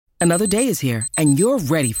Another day is here, and you're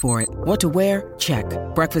ready for it. What to wear? Check.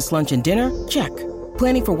 Breakfast, lunch, and dinner? Check.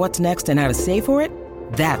 Planning for what's next and how to save for it?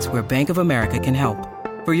 That's where Bank of America can help.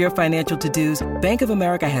 For your financial to-dos, Bank of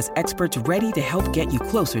America has experts ready to help get you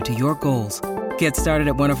closer to your goals. Get started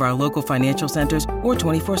at one of our local financial centers or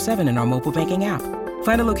 24/7 in our mobile banking app.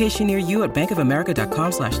 Find a location near you at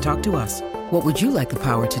bankofamerica.com/talktous. What would you like the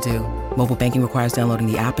power to do? Mobile banking requires downloading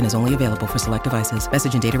the app and is only available for select devices.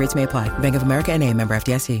 Message and data rates may apply. Bank of America N.A., member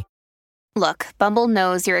FDIC. Look, Bumble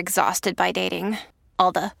knows you're exhausted by dating.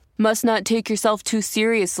 All the must not take yourself too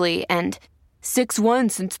seriously and 6'1"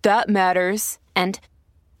 since that matters. And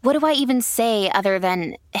what do I even say other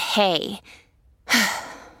than, hey?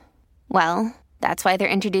 Well, that's why they're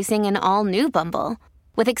introducing an all-new Bumble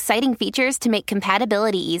with exciting features to make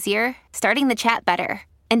compatibility easier, starting the chat better,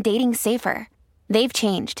 and dating safer. They've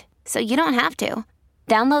changed, so you don't have to.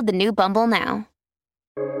 Download the new Bumble now.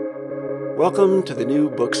 Welcome to the New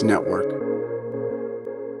Books Network.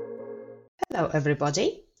 Hello,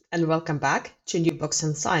 everybody, and welcome back to New Books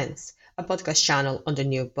and Science, a podcast channel on the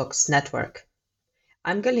New Books Network.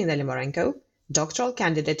 I'm Galina Limorenko, doctoral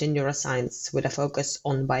candidate in neuroscience with a focus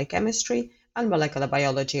on biochemistry and molecular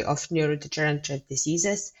biology of neurodegenerative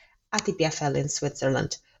diseases at EPFL in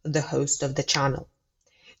Switzerland, the host of the channel.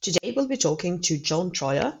 Today we'll be talking to John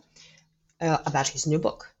Troyer about his new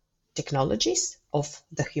book, Technologies of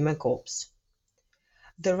the Human Corpse.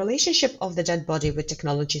 The relationship of the dead body with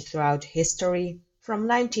technology throughout history, from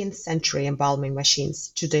 19th century embalming machines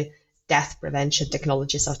to the death prevention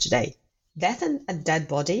technologies of today. Death and a dead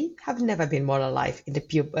body have never been more alive in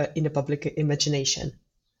the public imagination,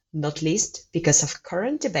 not least because of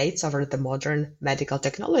current debates over the modern medical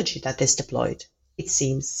technology that is deployed. It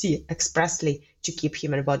seems expressly to keep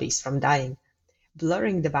human bodies from dying,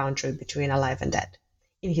 blurring the boundary between alive and dead.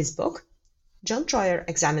 In his book, John Troyer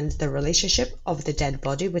examines the relationship of the dead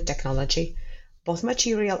body with technology, both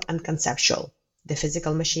material and conceptual, the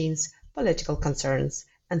physical machines, political concerns,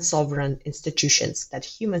 and sovereign institutions that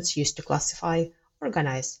humans use to classify,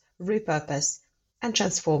 organize, repurpose, and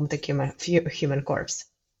transform the human corpse.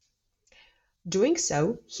 Doing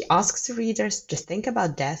so, he asks readers to think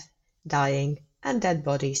about death, dying, and dead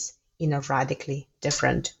bodies in a radically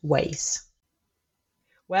different ways.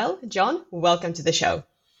 Well, John, welcome to the show.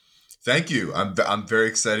 Thank you. I'm very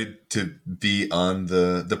excited to be on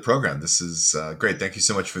the program. This is great. Thank you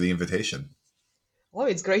so much for the invitation. Oh,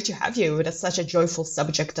 it's great to have you with such a joyful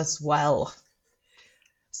subject as well.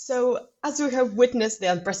 So, as we have witnessed the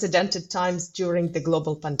unprecedented times during the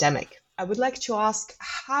global pandemic, I would like to ask,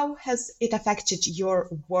 how has it affected your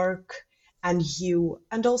work and you,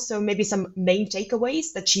 and also maybe some main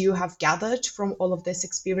takeaways that you have gathered from all of this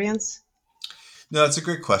experience? No, that's a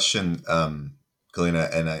great question, Galina.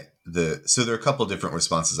 And so there are a couple of different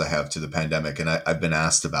responses I have to the pandemic, and I've been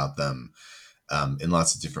asked about them in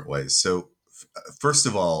lots of different ways. So first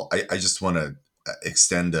of all, I just want to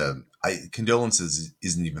extend condolences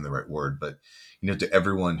isn't even the right word, but to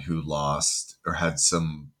everyone who lost or had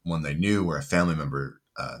someone they knew or a family member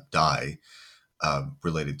die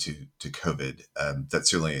related to COVID. That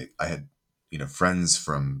certainly I had friends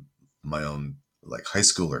from my own like high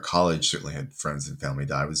school or college, certainly had friends and family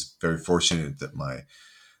die. I was very fortunate that my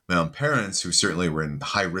own parents, who certainly were in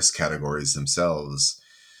high risk categories themselves,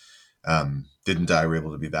 didn't die, were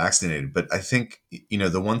able to be vaccinated. But I think,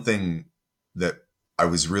 the one thing that I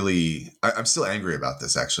was I'm still angry about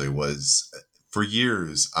this actually, was for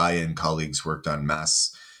years, I and colleagues worked on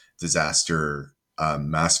mass disaster,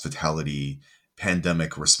 mass fatality,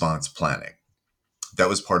 pandemic response planning. That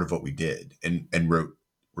was part of what we did, and wrote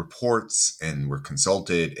reports and were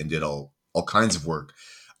consulted and did all kinds of work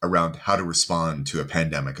around how to respond to a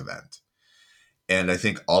pandemic event. And I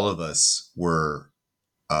think all of us were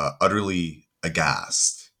utterly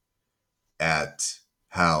aghast at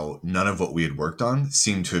how none of what we had worked on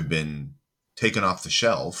seemed to have been taken off the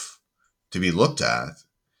shelf to be looked at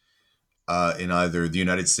in either the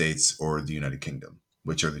United States or the United Kingdom,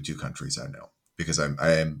 which are the two countries I know. Because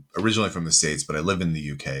I am originally from the States, but I live in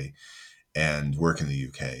the UK and work in the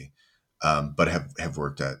UK, but have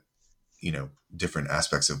worked at different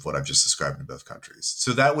aspects of what I've just described in both countries.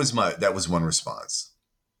 So that was one response.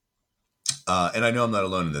 And I know I'm not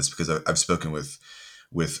alone in this, because I've spoken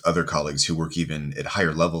with other colleagues who work even at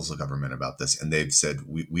higher levels of government about this, and they've said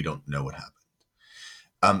we don't know what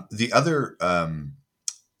happened. The other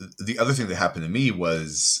thing that happened to me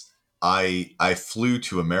was I flew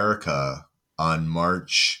to America on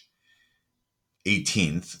March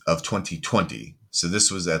 18th of 2020. So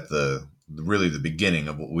this was at really the beginning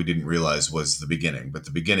of what we didn't realize was the beginning, but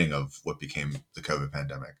the beginning of what became the COVID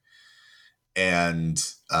pandemic. and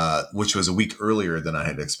which was a week earlier than I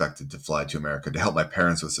had expected to fly to America to help my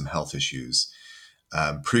parents with some health issues.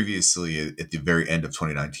 Previously, at the very end of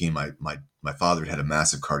 2019, my father had a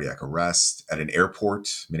massive cardiac arrest at an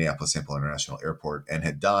airport, Minneapolis-St. Paul International Airport, and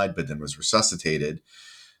had died, but then was resuscitated,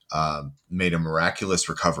 made a miraculous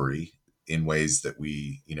recovery in ways that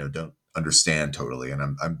we, don't understand totally. And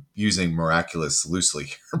I'm using miraculous loosely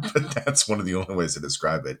here, but that's one of the only ways to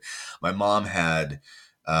describe it. My mom had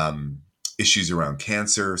issues around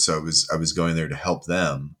cancer, so I was going there to help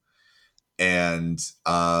them, and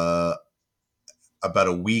about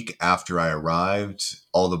a week after I arrived,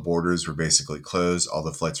 all the borders were basically closed. All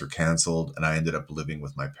the flights were canceled. And I ended up living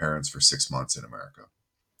with my parents for 6 months in America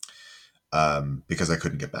because I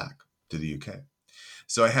couldn't get back to the UK.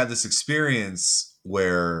 So I had this experience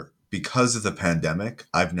where, because of the pandemic,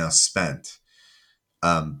 I've now spent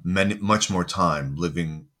much more time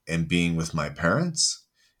living and being with my parents,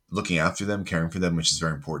 looking after them, caring for them, which is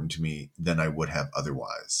very important to me, than I would have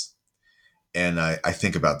otherwise. And I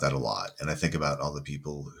think about that a lot. And I think about all the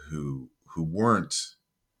people who won't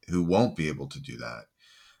be able to do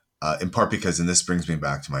that. In part because, and this brings me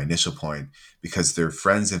back to my initial point, because their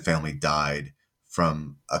friends and family died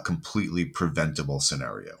from a completely preventable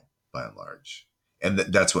scenario, by and large. And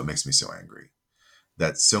that's what makes me so angry,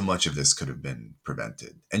 that so much of this could have been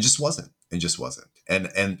prevented and just wasn't.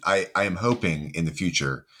 And I am hoping in the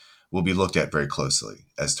future will be looked at very closely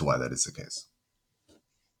as to why that is the case.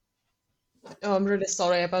 Oh, I'm really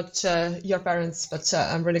sorry about your parents, but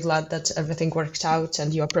I'm really glad that everything worked out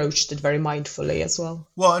and you approached it very mindfully as well.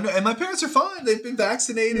 Well, and my parents are fine. They've been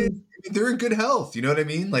vaccinated. I mean, they're in good health. You know what I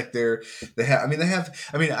mean? Like I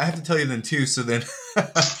have to tell you then too. So then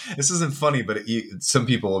this isn't funny, but some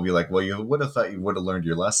people will be like, well, you would have thought you would have learned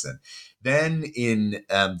your lesson. Then in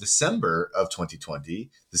December of 2020,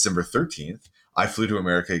 December 13th, I flew to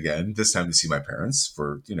America again, this time to see my parents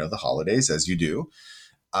for, the holidays, as you do.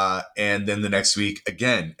 And then the next week,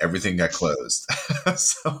 again, everything got closed.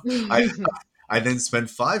 So I then spent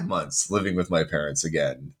 5 months living with my parents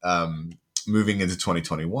again, moving into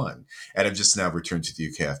 2021. And I've just now returned to the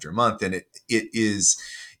UK after a month. And it is,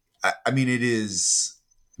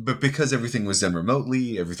 but because everything was done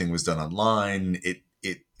remotely, everything was done online,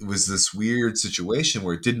 it was this weird situation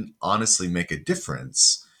where it didn't honestly make a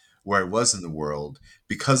difference where I was in the world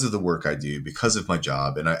because of the work I do, because of my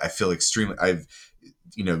job. And I feel I've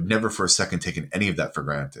never for a second taken any of that for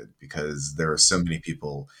granted, because there are so many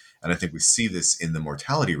people, and I think we see this in the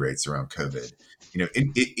mortality rates around COVID.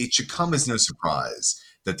 It should come as no surprise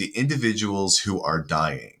that the individuals who are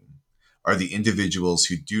dying are the individuals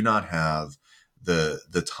who do not have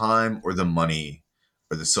the time or the money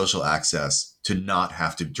or the social access to not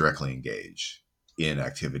have to directly engage in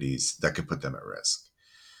activities that could put them at risk.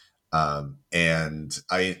 And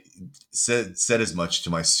I said as much to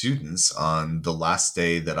my students on the last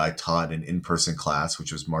day that I taught an in-person class,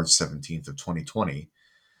 which was March 17th of 2020,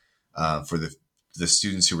 for the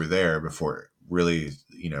students who were there before really,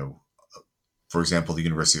 for example, the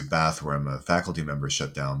University of Bath, where I'm a faculty member,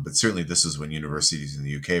 shut down. But certainly this was when universities in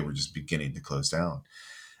the UK were just beginning to close down.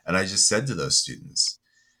 And I just said to those students,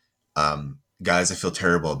 guys, I feel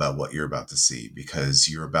terrible about what you're about to see, because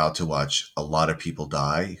you're about to watch a lot of people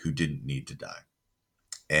die who didn't need to die.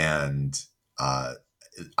 And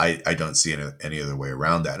I don't see any other way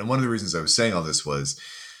around that. And one of the reasons I was saying all this was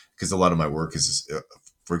because a lot of my work is,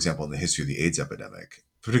 for example, in the history of the AIDS epidemic,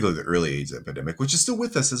 particularly the early AIDS epidemic, which is still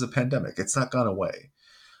with us as a pandemic. It's not gone away.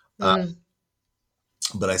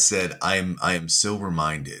 But I said, I am so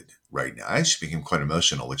reminded right now. I actually became quite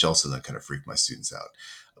emotional, which also then kind of freaked my students out.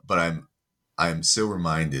 But I'm so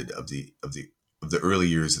reminded of the early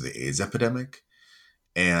years of the AIDS epidemic,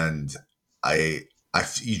 and you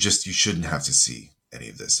shouldn't have to see any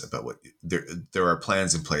of this about what there are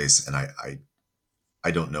plans in place, and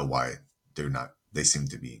I don't know why they seem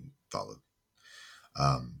to be followed.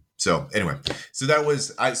 So anyway, so that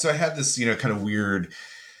was I had this kind of weird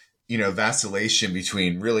vacillation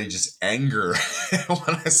between really just anger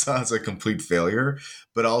when I saw it as a complete failure,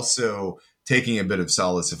 but also taking a bit of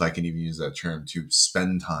solace, if I can even use that term, to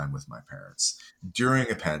spend time with my parents during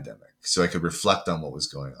a pandemic so I could reflect on what was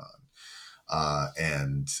going on,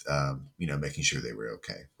 and making sure they were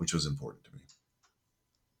okay, which was important to me.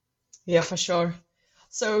 Yeah, for sure.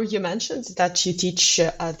 So you mentioned that you teach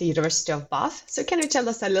at the University of Bath. So can you tell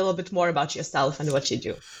us a little bit more about yourself and what you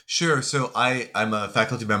do? Sure. So I'm a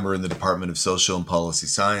faculty member in the Department of Social and Policy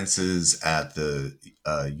Sciences at the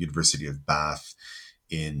University of Bath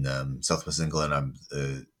in Southwest England. I'm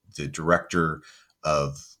the director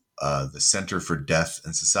of the Center for Death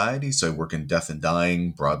and Society. So I work in death and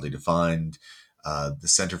dying, broadly defined, The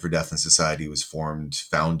Center for Death and Society was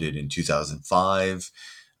founded in 2005,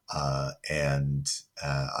 and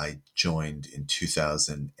I joined in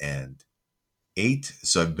 2008.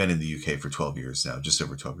 So I've been in the UK for 12 years now, just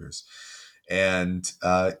over 12 years. And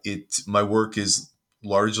my work is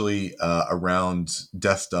largely around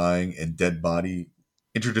death, dying, and dead body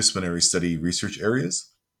interdisciplinary study research areas,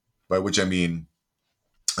 by which I mean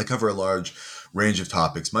I cover a large range of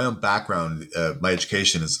topics. My own background, my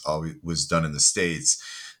education was done in the States.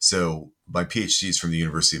 So my PhD is from the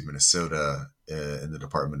University of Minnesota in the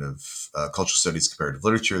Department of Cultural Studies, Comparative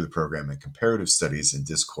Literature, the program in Comparative Studies in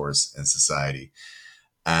Discourse and Society.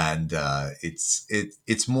 And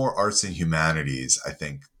it's more arts and humanities, I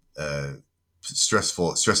think,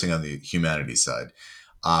 stressing on the humanities side,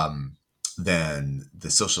 than the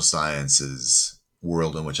social sciences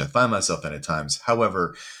world in which I find myself in at times.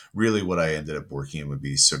 However, really what I ended up working in would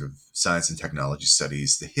be sort of science and technology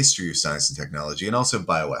studies, the history of science and technology, and also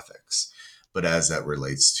bioethics. But as that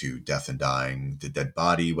relates to death and dying, the dead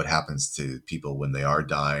body, what happens to people when they are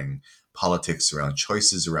dying, politics around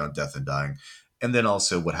choices around death and dying, and then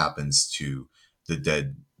also what happens to the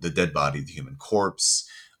dead body, the human corpse,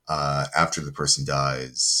 after the person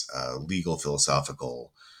dies, legal,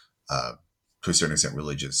 philosophical, to a certain extent,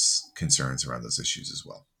 religious concerns around those issues as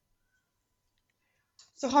well.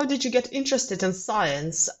 So how did you get interested in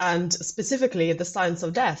science, and specifically the science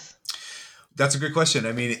of death? That's a great question.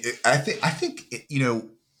 I mean, I think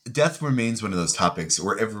death remains one of those topics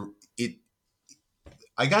wherever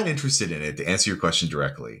I got interested in it, to answer your question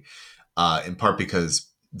directly, in part because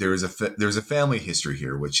there's a family history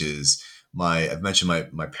here, which is I've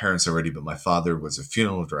mentioned my parents already, but my father was a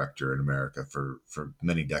funeral director in America for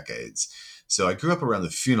many decades. So I grew up around the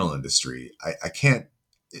funeral industry. I can't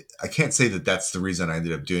say that that's the reason I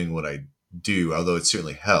ended up doing what I do, although it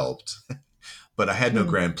certainly helped. But I had no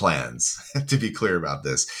grand plans, to be clear about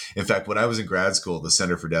this. In fact, when I was in grad school, the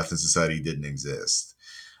Center for Death and Society didn't exist.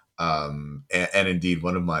 And indeed,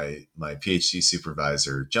 one of my PhD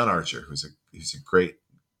supervisor, John Archer, who's a great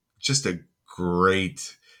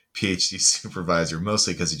PhD supervisor,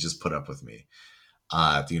 mostly because he just put up with me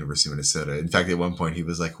at the University of Minnesota. In fact, at one point he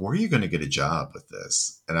was like, "Where are you going to get a job with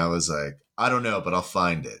this?" And I was like, "I don't know, but I'll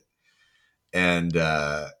find it." And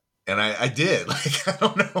I did. Like, I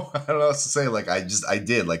don't know what else to say. Like, I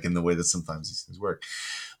did, like, in the way that sometimes these things work.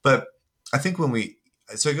 But I think I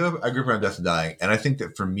grew up around death and dying, and I think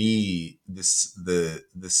that for me, the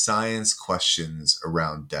science questions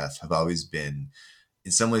around death have always been,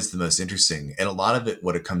 in some ways, the most interesting. And a lot of it,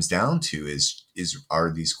 what it comes down to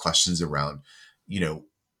are these questions around,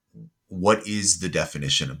 what is the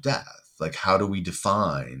definition of death? Like, how do we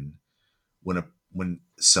define when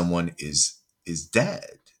someone is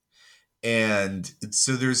dead? And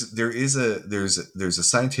so there's a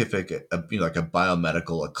scientific, like a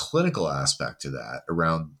biomedical, a clinical aspect to that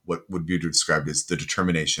around what would be described as the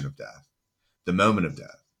determination of death, the moment of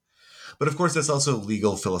death. But of course, that's also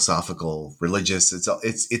legal, philosophical, religious.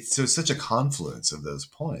 It's such a confluence of those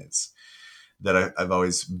points that I've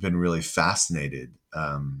always been really fascinated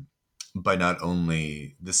by not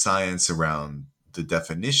only the science around the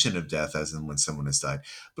definition of death, as in when someone has died,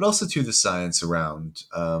 but also to the science around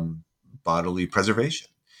bodily preservation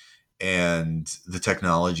and the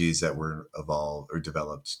technologies that were evolved or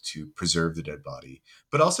developed to preserve the dead body,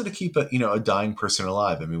 but also to keep a dying person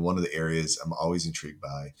alive. I mean, one of the areas I'm always intrigued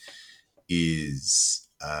by is,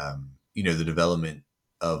 the development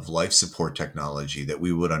of life support technology that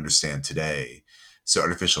we would understand today. So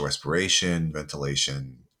artificial respiration,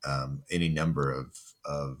 ventilation, any number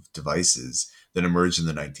of devices that emerged in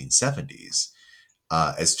the 1970s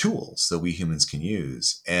as tools that we humans can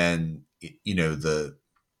use. And,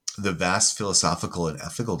 the vast philosophical and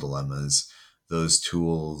ethical dilemmas those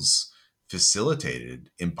tools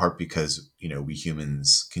facilitated, in part because, we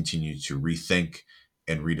humans continue to rethink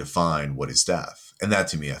and redefine what is death. And that,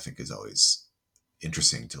 to me, I think is always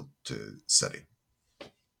interesting to study.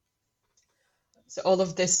 So all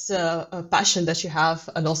of this passion that you have,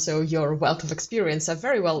 and also your wealth of experience, are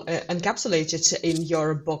very well encapsulated in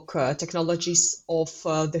your book, Technologies of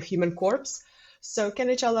the Human Corpse. So can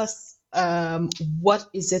you tell us what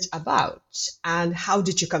is it about, and how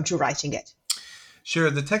did you come to writing it?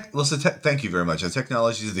 Sure. Thank you very much. The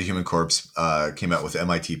Technologies of the Human Corpse came out with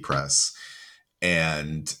MIT Press.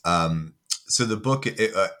 And so the book,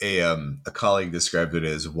 a colleague described it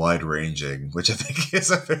as wide-ranging, which I think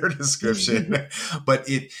is a fair description. But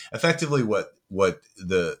it effectively what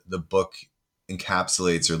the book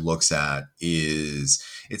encapsulates or looks at is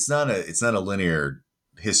it's not a linear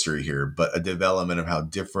history here, but a development of how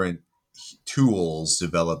different tools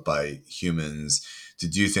developed by humans to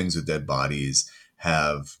do things with dead bodies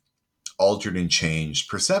have altered and changed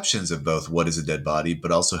perceptions of both what is a dead body,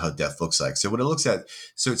 but also how death looks like. So what it looks at,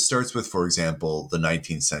 so it starts with, for example, the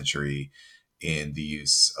 19th century in the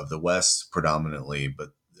use of the West predominantly, but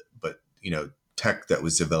tech that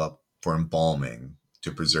was developed for embalming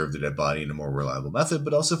to preserve the dead body in a more reliable method,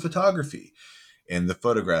 but also photography and the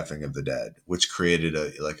photographing of the dead, which created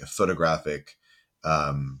a photographic,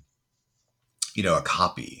 a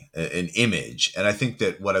copy, an image. And I think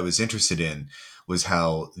that what I was interested in was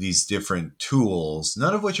how these different tools,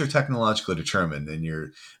 none of which are technologically determined,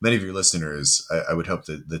 and many of your listeners, I would hope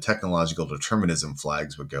that the technological determinism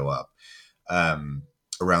flags would go up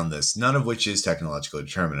around this, none of which is technologically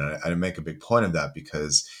determined. And I make a big point of that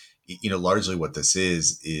because, largely what this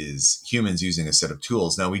is humans using a set of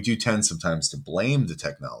tools. Now, we do tend sometimes to blame the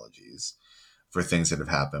technologies for things that have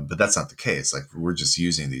happened, but that's not the case. Like, we're just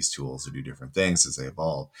using these tools to do different things as they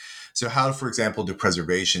evolve. So how, for example, do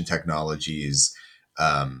preservation technologies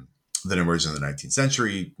that emerged in the 19th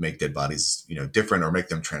century make dead bodies, different, or make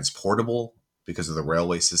them transportable because of the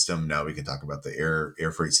railway system? Now we can talk about the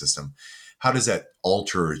air freight system. How does that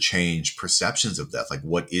alter or change perceptions of death? Like,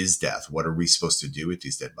 what is death? What are we supposed to do with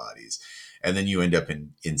these dead bodies? And then you end up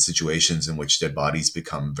in situations in which dead bodies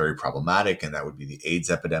become very problematic. And that would be the AIDS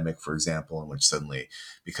epidemic, for example, in which suddenly,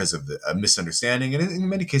 because of a misunderstanding, and in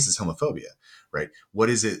many cases, homophobia, right? What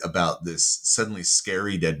is it about this suddenly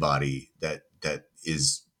scary dead body that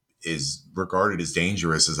is regarded as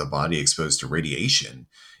dangerous as a body exposed to radiation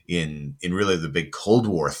in really the big Cold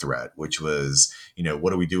War threat, which was, what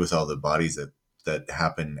do we do with all the bodies that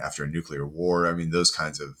happen after a nuclear war? I mean, those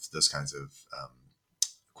kinds of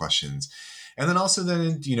questions. And then also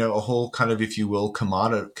a whole kind of, if you will,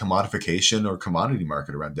 commodification or commodity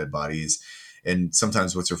market around dead bodies. And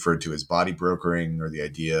sometimes what's referred to as body brokering, or the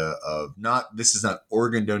idea of this is not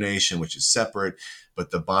organ donation, which is separate,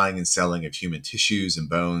 but the buying and selling of human tissues and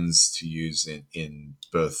bones to use in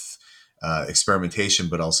both experimentation,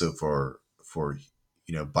 but also for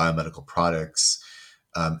biomedical products,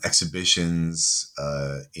 exhibitions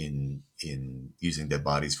in using dead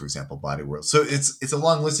bodies, for example, Body World. So it's a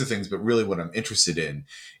long list of things, but really what I'm interested in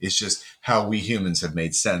is just how we humans have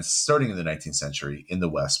made sense, starting in the 19th century in the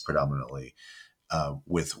West predominantly,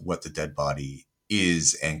 with what the dead body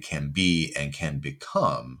is and can be and can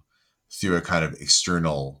become through a kind of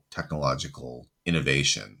external technological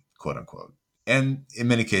innovation, quote unquote. And in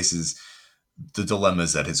many cases, the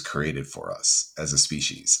dilemmas that has created for us as a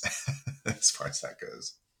species, as far as that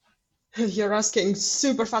goes. You're asking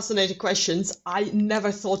super fascinating questions I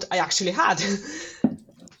never thought I actually had.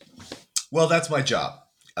 Well, that's my job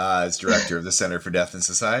as director of the Center for Death and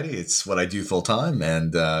Society. It's what I do full time.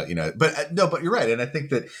 And, but you're right. And I think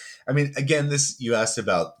that, again, you asked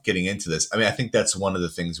about getting into this. I think that's one of the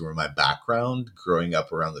things where my background growing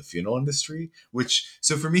up around the funeral industry,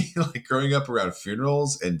 so for me, like growing up around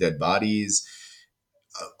funerals and dead bodies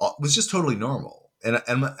was just totally normal. And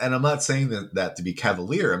I'm not saying that to be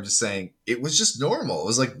cavalier. I'm just saying it was just normal. It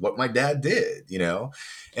was like what my dad did,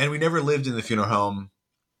 and we never lived in the funeral home.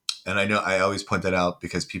 And I know I always point that out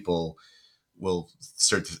because people will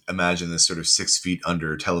start to imagine this sort of 6 feet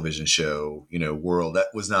under television show, world.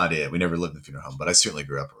 That was not it. We never lived in the funeral home, but I certainly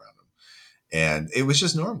grew up around them. And it was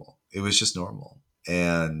just normal.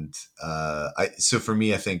 And so for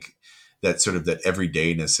me, I think that sort of that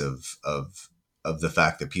everydayness of the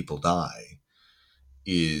fact that people die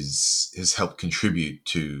has helped contribute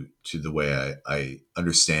to the way I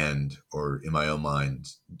understand, or in my own mind,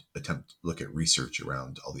 attempt to look at research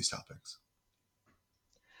around all these topics.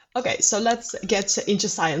 Okay, so let's get into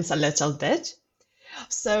science a little bit.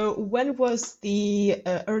 So when was the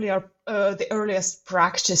earliest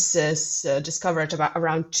practices discovered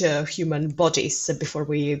around human bodies before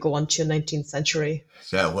we go on to 19th century?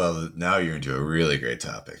 Yeah, well, now you're into a really great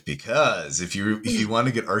topic, because if you want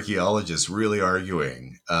to get archaeologists really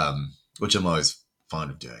arguing, which I'm always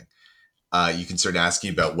fond of doing, you can start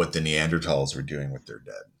asking about what the Neanderthals were doing with their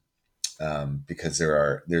dead, because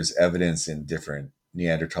there's evidence in different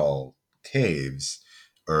Neanderthal caves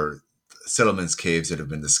or settlements caves that have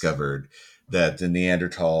been discovered that the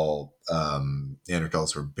Neanderthals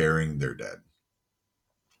were burying their dead.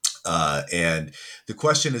 And the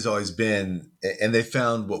question has always been, and they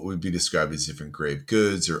found what would be described as different grave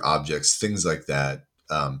goods or objects, things like that.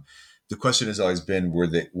 The question has always been, were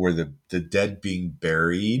the dead being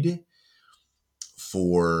buried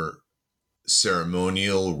for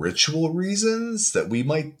ceremonial ritual reasons that we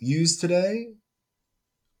might use today?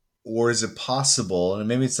 Or is it possible, and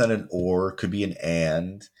maybe it's not an or, it could be an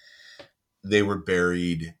and, they were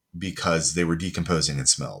buried because they were decomposing and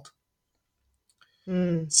smelled?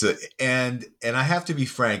 So, and I have to be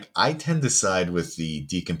frank, I tend to side with the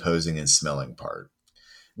decomposing and smelling part,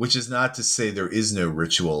 which is not to say there is no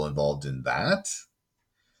ritual involved in that,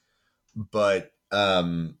 but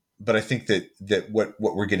I think that what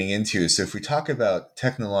we're getting into is, so if we talk about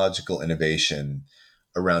technological innovation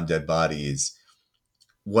around dead bodies,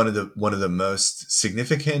 one of the most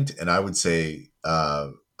significant and I would say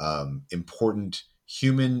important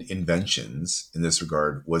human inventions in this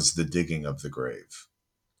regard was the digging of the grave,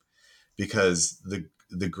 because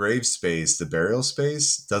the grave space, the burial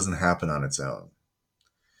space, doesn't happen on its own.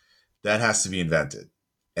 That has to be invented,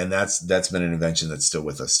 and that's been an invention that's still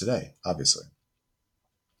with us today, obviously,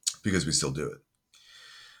 because we still do it.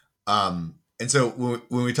 And so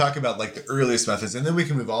when we talk about like the earliest methods, and then we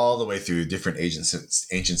can move all the way through different ancient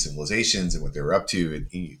civilizations and what they were up to,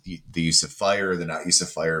 the use of fire, the not use of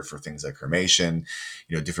fire for things like cremation,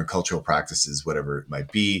 different cultural practices, whatever it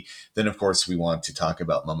might be. Then, of course, we want to talk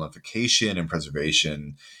about mummification and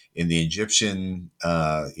preservation in the Egyptian,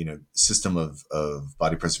 system of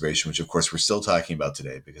body preservation, which, of course, we're still talking about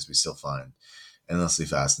today because we still find endlessly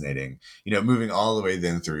fascinating, moving all the way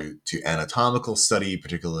then through to anatomical study,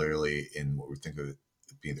 particularly in what we think of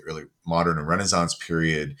being the early modern and Renaissance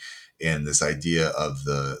period, and this idea of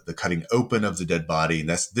the cutting open of the dead body. And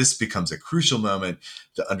this becomes a crucial moment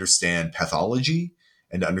to understand pathology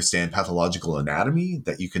and to understand pathological anatomy,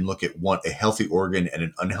 that you can look at a healthy organ and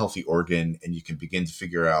an unhealthy organ, and you can begin to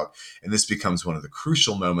figure out, and this becomes one of the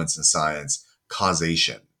crucial moments in science,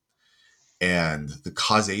 causation. And the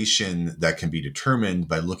causation that can be determined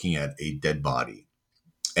by looking at a dead body.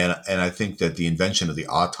 And I think that the invention of the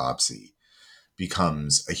autopsy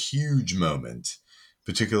becomes a huge moment,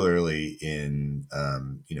 particularly in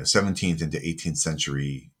 17th into 18th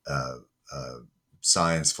century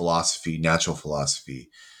science, philosophy, natural philosophy,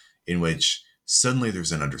 in which suddenly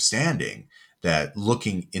there's an understanding that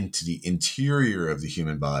looking into the interior of the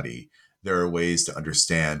human body, there are ways to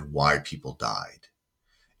understand why people died.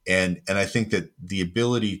 And I think that the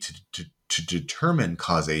ability to determine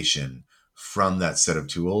causation from that set of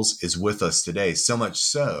tools is with us today, so much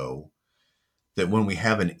so that when we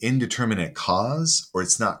have an indeterminate cause, or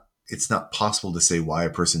it's not possible to say why a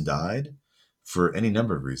person died for any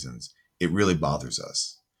number of reasons, it really bothers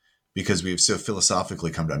us, because we have so philosophically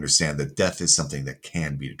come to understand that death is something that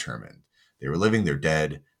can be determined. They were living, they're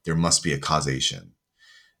dead, there must be a causation.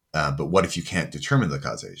 But what if you can't determine the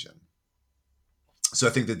causation? So I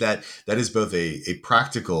think that is both a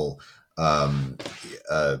practical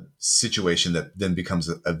situation that then becomes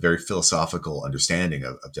a very philosophical understanding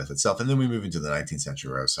of death itself. And then we move into the 19th century,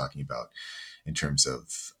 where I was talking about in terms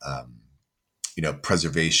of,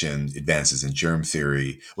 preservation, advances in germ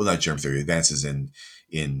theory. Well, not germ theory, advances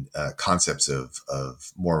in concepts of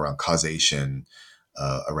more around causation,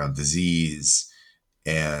 around disease,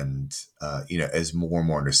 and, as more and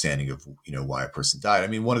more understanding of, why a person died. I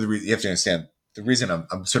mean, one of the reasons you have to understand, the reason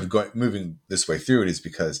I'm sort of moving this way through it is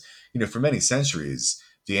because, for many centuries,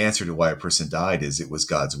 the answer to why a person died is it was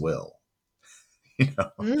God's will,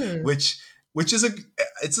 which is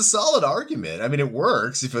it's a solid argument. I mean, it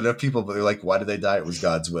works if enough people are like, why did they die? It was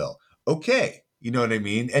God's will. Okay. You know what I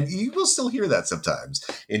mean? And you will still hear that sometimes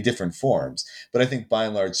in different forms. But I think by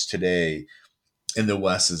and large today in the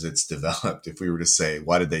West, as it's developed, if we were to say,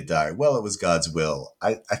 why did they die? Well, it was God's will.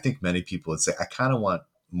 I think many people would say, I kind of want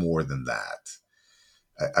more than that.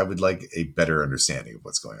 I would like a better understanding of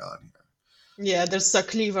what's going on here. Yeah, there's a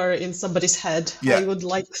cleaver in somebody's head. Yeah. I would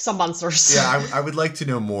like some answers. Yeah, I would like to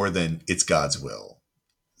know more than it's God's will.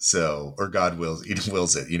 So, or God wills it,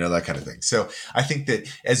 that kind of thing. So I think that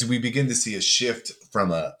as we begin to see a shift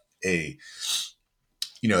from a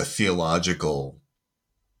theological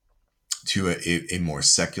to a more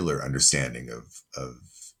secular understanding of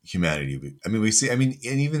humanity. I mean,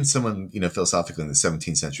 and even someone, philosophically in the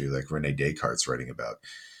 17th century, like René Descartes, writing about,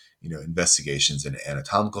 investigations in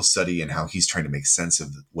anatomical study and how he's trying to make sense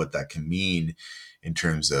of what that can mean in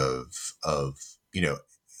terms of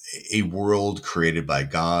a world created by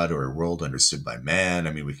God or a world understood by man.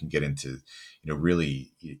 I mean, we can get into,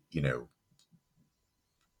 really,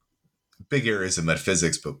 big areas of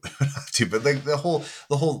metaphysics, but like the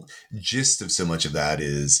whole gist of so much of that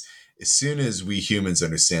is, as soon as we humans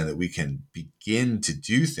understand that we can begin to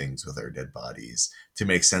do things with our dead bodies to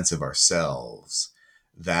make sense of ourselves,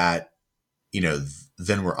 that,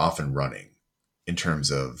 then we're often running in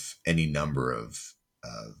terms of any number of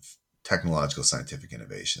technological scientific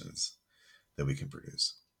innovations that we can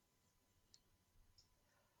produce.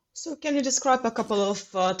 So can you describe a couple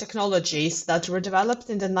of technologies that were developed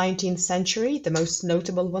in the 19th century, the most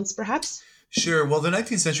notable ones perhaps? Sure. Well, the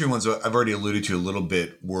 19th century ones I've already alluded to a little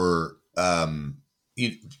bit were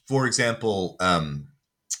for example,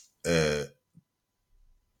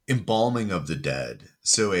 embalming of the dead.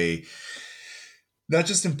 So not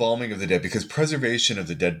just embalming of the dead, because preservation of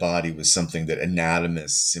the dead body was something that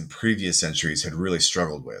anatomists in previous centuries had really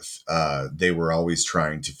struggled with. They were always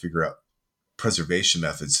trying to figure out preservation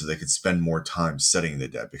methods so they could spend more time studying the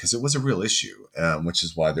dead, because it was a real issue, which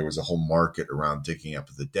is why there was a whole market around digging up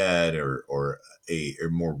the dead or a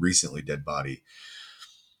more recently dead body.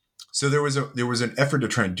 So there was an effort to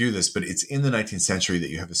try and do this, but it's in the 19th century that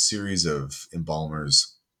you have a series of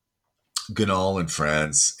embalmers, Ganal in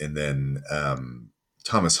France, and then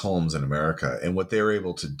Thomas Holmes in America. And what they were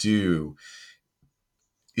able to do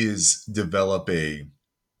is develop a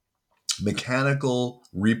mechanical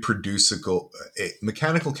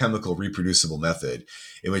chemical reproducible method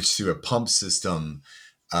in which, through a pump system,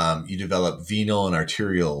 you develop venal and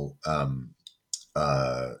arterial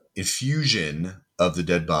infusion of the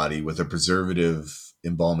dead body with a preservative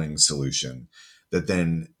embalming solution that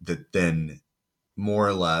then more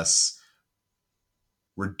or less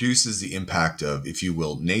reduces the impact of, if you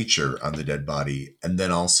will, nature on the dead body, and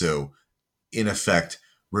then also, in effect,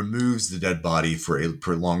 removes the dead body for a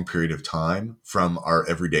prolonged period of time from our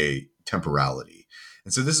everyday temporality.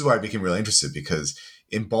 And so this is why I became really interested, because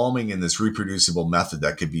embalming in this reproducible method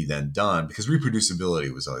that could be then done, because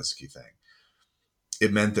reproducibility was always a key thing.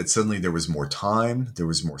 It meant that suddenly there was more time, there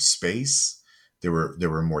was more space, there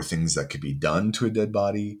were more things that could be done to a dead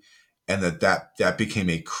body, and that became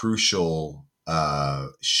a crucial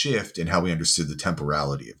shift in how we understood the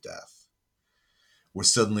temporality of death, where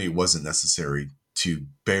suddenly it wasn't necessary to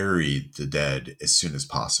bury the dead as soon as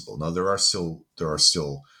possible. Now, there are still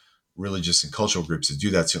religious and cultural groups that do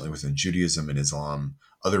that, certainly within Judaism and Islam,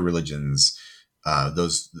 other religions,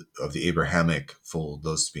 those of the Abrahamic fold,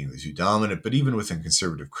 those being the two dominant, but even within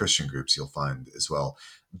conservative Christian groups, you'll find as well,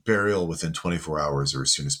 burial within 24 hours or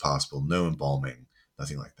as soon as possible, no embalming,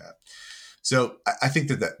 nothing like that. So I think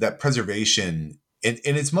that preservation, and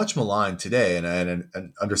it's much maligned today, and I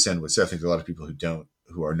understand what I think there are a lot of people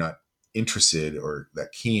who are not interested or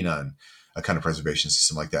that keen on a kind of preservation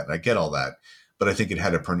system like that, and I get all that, but I think it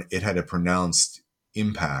had a pronounced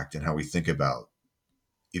impact in how we think about,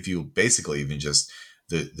 if you basically even just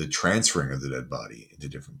the transferring of the dead body into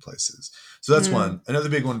different places. So that's one. Another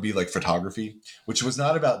big one would be like photography, which was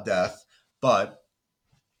not about death, but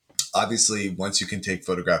obviously once you can take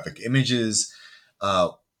photographic images,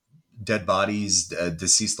 dead bodies,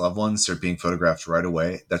 deceased loved ones start being photographed right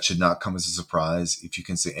away. That should not come as a surprise. If you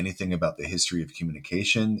can say anything about the history of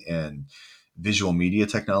communication and visual media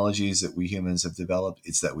technologies that we humans have developed,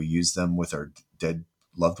 it's that we use them with our dead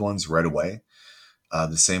loved ones right away.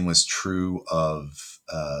 The same was true of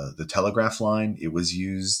the telegraph line. It was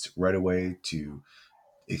used right away to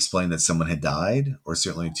explain that someone had died, or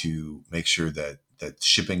certainly to make sure that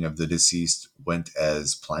shipping of the deceased went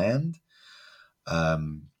as planned.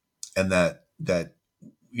 And that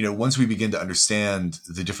once we begin to understand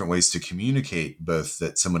the different ways to communicate, both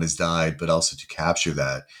that someone has died, but also to capture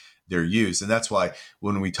that, they're used. And that's why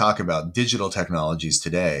when we talk about digital technologies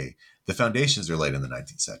today, the foundations are laid in the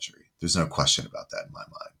 19th century. There's no question about that in my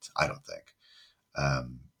mind. I don't think.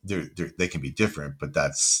 They can be different, but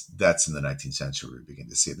that's in the 19th century we begin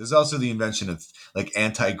to see it. There's also the invention of like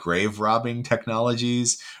anti-grave robbing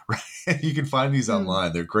technologies, right? You can find these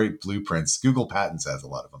online. They're great blueprints. Google Patents has a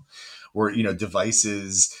lot of them, where,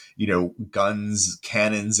 devices, guns,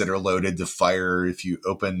 cannons that are loaded to fire if you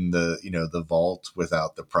open the vault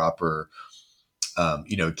without the proper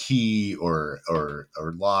key or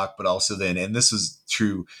lock, but also then, and this is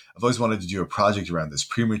true, I've always wanted to do a project around this,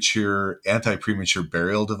 anti-premature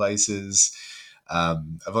burial devices.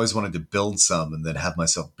 I've always wanted to build some and then have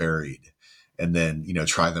myself buried and then,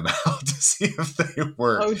 try them out to see if they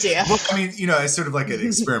work. Oh dear. Well, I mean, it's sort of like an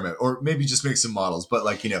experiment, or maybe just make some models, but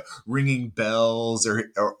like, ringing bells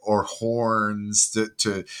or horns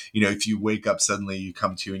to if you wake up suddenly, you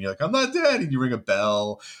come to and you're like, I'm not dead. And you ring a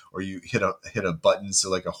bell or you hit a button.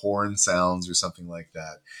 So like a horn sounds or something like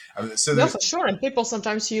that. I mean, so no, for sure. And people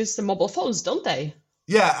sometimes use the mobile phones, don't they?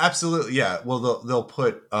 Yeah, absolutely. Yeah. Well, they'll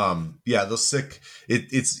put, they'll stick,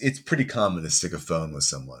 it's pretty common to stick a phone with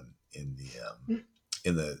someone in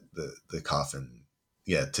the coffin,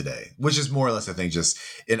 today, which is more or less, I think, just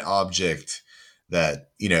an object that,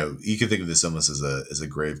 you can think of this almost as a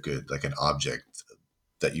grave good, like an object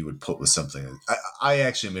that you would put with something. I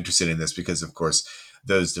actually am interested in this because, of course,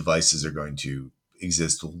 those devices are going to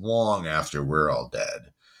exist long after we're all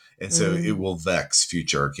dead. And so it will vex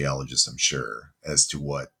future archaeologists, I'm sure, as to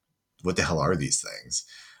what the hell are these things.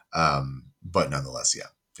 But nonetheless, yeah.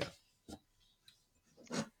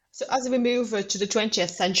 So as we move to the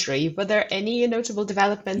 20th century, were there any notable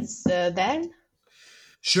developments then?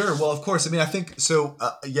 Sure. Well, of course. I mean, I think so.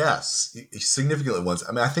 Yes, significant ones.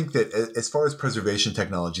 I mean, I think that as far as preservation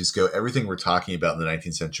technologies go, everything we're talking about in the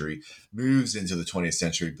 19th century moves into the 20th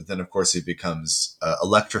century. But then, of course, it becomes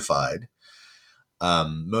electrified,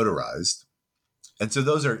 motorized, and so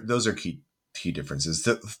those are key differences.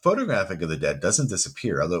 The photographic of the dead doesn't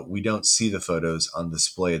disappear, although we don't see the photos on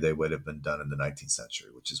display they would have been done in the 19th century,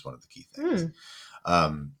 which is one of the key things.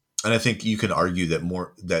 And I think you can argue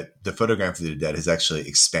that the photography of the dead has actually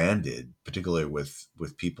expanded, particularly with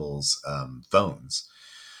people's phones,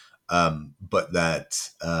 but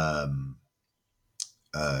that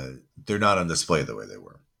they're not on display the way they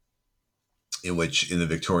were. In which, in the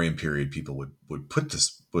Victorian period, people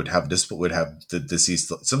would have the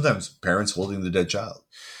deceased, sometimes parents holding the dead child,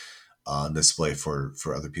 on display for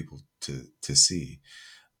other people to see.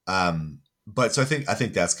 But so I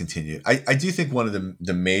think that's continued. I do think one of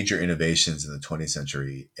the major innovations in the 20th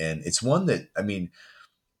century, and it's one that, I mean,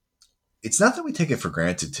 it's not that we take it for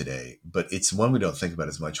granted today, but it's one we don't think about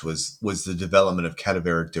as much, was the development of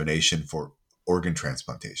cadaveric donation for organ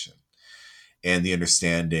transplantation, and the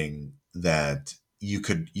understanding that you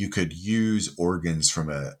could use organs from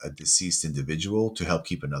a deceased individual to help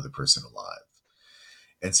keep another person alive.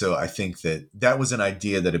 And so I think that was an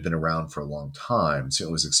idea that had been around for a long time. So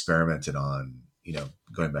it was experimented on,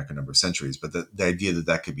 going back a number of centuries. But the idea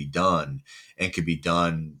that could be done, and could be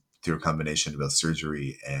done through a combination of both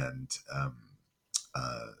surgery and,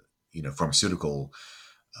 pharmaceutical,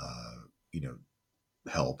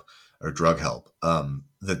 help or drug help,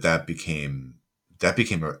 that became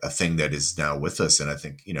a thing that is now with us. And I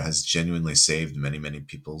think, has genuinely saved many, many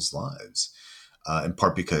people's lives, in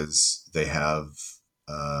part because they have,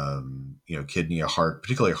 kidney, a heart,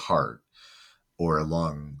 particularly a heart or a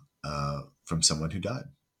lung, from someone who died.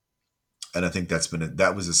 And I think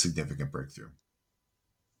that was a significant breakthrough.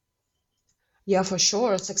 Yeah, for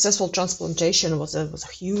sure. Successful transplantation was a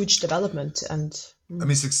huge development, and I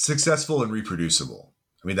mean, successful and reproducible.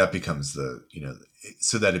 I mean, that becomes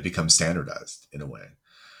so that it becomes standardized in a way.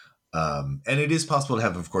 And it is possible to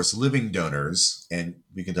have, of course, living donors, and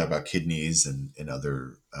we can talk about kidneys and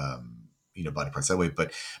other, body parts that way,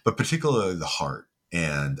 but particularly the heart.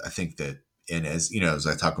 And I think that, and as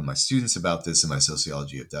I talk with my students about this in my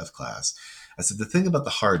sociology of death class, I said, the thing about the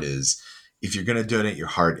heart is, if you're going to donate your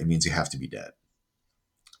heart, it means you have to be dead,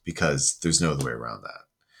 because there's no other way around that.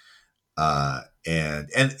 And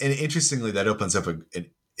interestingly, that opens up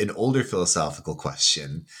an older philosophical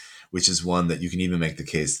question, which is one that you can even make the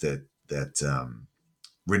case that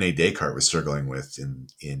René Descartes was struggling with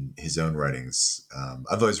in his own writings.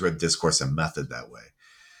 I've always read Discourse and Method that way,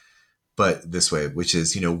 but this way, which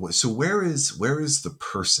is, so where is the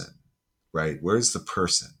person, right? Where is the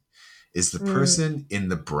person? Is the person in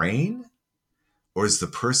the brain, or is the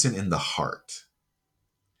person in the heart?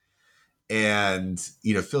 And,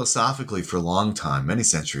 philosophically, for a long time, many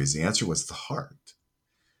centuries, the answer was the heart,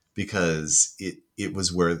 because it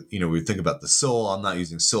was where, we think about the soul. I'm not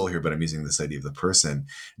using soul here, but I'm using this idea of the person.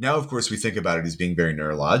 Now, of course, we think about it as being very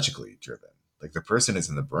neurologically driven, like the person is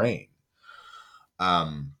in the brain.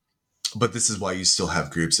 But this is why you still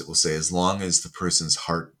have groups that will say, as long as the person's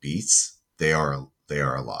heart beats, they are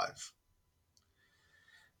alive.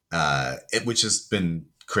 Which has been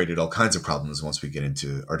created all kinds of problems once we get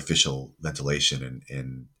into artificial ventilation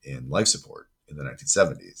and life support in the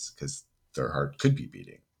 1970s, because their heart could be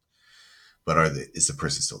beating, but is the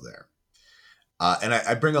person still there? And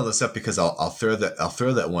I bring all this up because I'll throw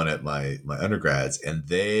that one at my undergrads, and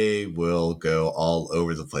they will go all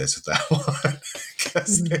over the place with that one,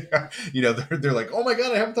 because they're like, oh my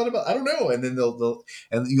God, I haven't thought about, I don't know. And then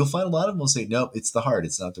and you'll find a lot of them will say, no, it's the heart.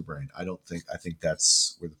 It's not the brain. I think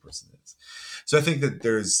that's where the person is. So I think that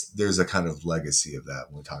there's a kind of legacy of that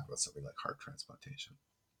when we talk about something like heart transplantation.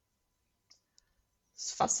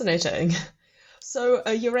 It's fascinating. So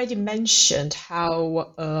you already mentioned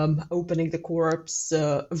how opening the corpse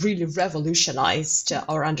really revolutionized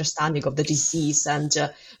our understanding of the disease, and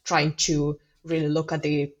trying to really look at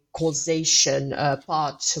the causation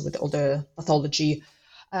part with all the pathology.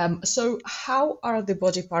 So how are the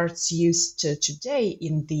body parts used today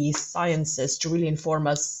in the sciences to really inform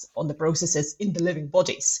us on the processes in the living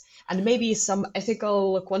bodies? And maybe some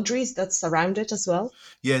ethical quandaries that surround it as well?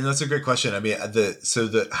 Yeah, no, that's a great question. I mean,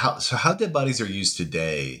 how dead bodies are used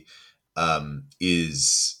today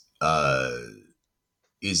is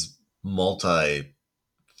multifold.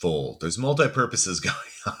 There's multi-purposes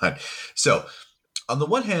going on. So on the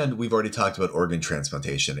one hand, we've already talked about organ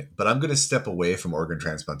transplantation, but I'm going to step away from organ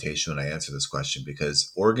transplantation when I answer this question,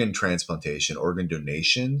 because organ transplantation, organ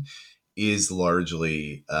donation is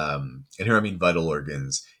largely, and here I mean vital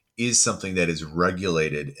organs, is something that is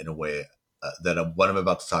regulated in a way that what I'm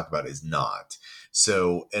about to talk about is not.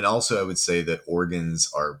 So, and also I would say that organs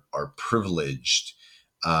are privileged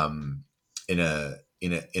in a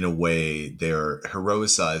way, they're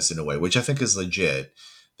heroicized in a way, which I think is legit,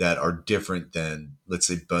 that are different than, let's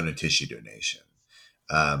say, bone and tissue donation.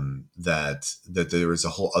 That there is a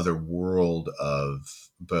whole other world of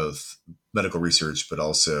both medical research, but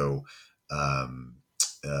also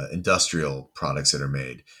industrial products that are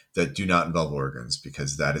made that do not involve organs,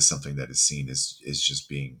 because that is something that is seen as just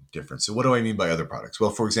being different. So what do I mean by other products? Well,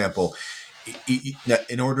 for example,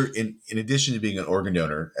 in addition to being an organ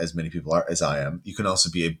donor, as many people are, as I am, you can also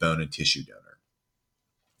be a bone and tissue donor,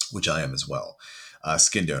 which I am as well.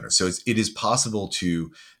 Skin donor. So it is possible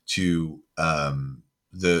to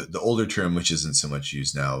the older term, which isn't so much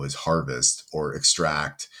used now, is harvest or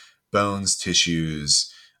extract bones,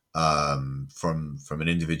 tissues from an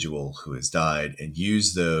individual who has died, and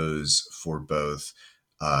use those for both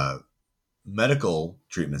medical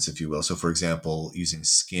treatments, if you will. So, for example, using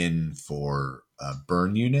skin for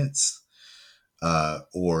burn units,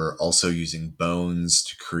 or also using bones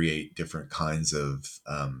to create different kinds of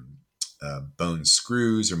bone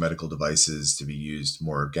screws or medical devices to be used,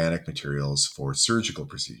 more organic materials for surgical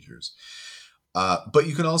procedures. But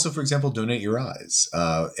you can also, for example, donate your eyes,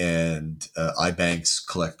 and eye banks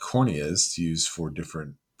collect corneas to use for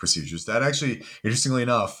different procedures. That actually, interestingly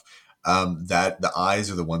enough, that the eyes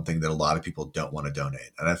are the one thing that a lot of people don't want to donate.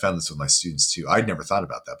 And I found this with my students too. I'd never thought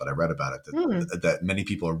about that, but I read about it, that many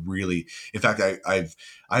people are really, in fact, I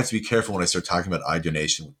have to be careful when I start talking about eye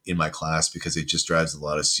donation in my class, because it just drives a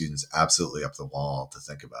lot of students absolutely up the wall to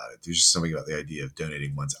think about it. There's just something about the idea of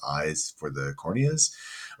donating one's eyes for the corneas,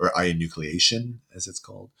 or eye enucleation, as it's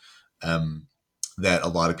called, that a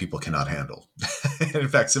lot of people cannot handle. And in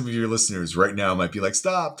fact, some of your listeners right now might be like,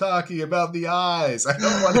 stop talking about the eyes. I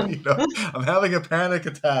don't want to, I'm having a panic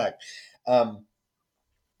attack.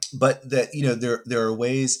 But that, there are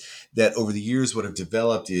ways that over the years, what have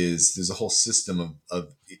developed is there's a whole system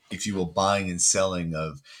of, if you will, buying and selling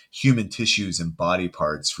of human tissues and body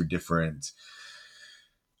parts for different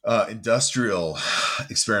industrial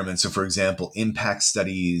experiments. So, for example, impact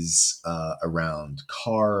studies around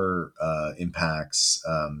car impacts.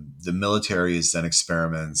 The military has done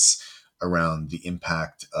experiments around the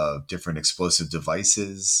impact of different explosive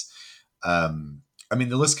devices. I mean,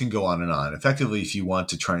 the list can go on and on. Effectively, if you want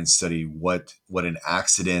to try and study what an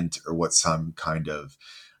accident or what some kind of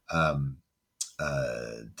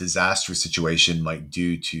disastrous situation might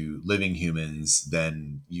do to living humans,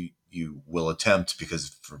 then you will attempt,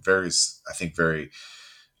 because for various, I think, very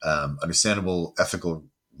understandable ethical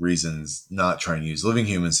reasons, not try and use living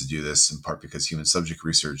humans to do this, in part because human subject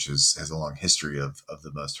research has a long history of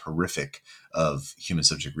the most horrific of human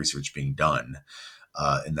subject research being done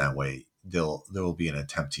in that way. There will be an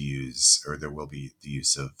attempt to use, or there will be the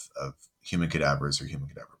use of human cadavers or human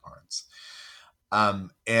cadaver parts.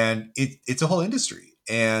 And it's a whole industry.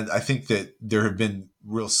 And I think that there have been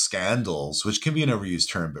real scandals, which can be an overused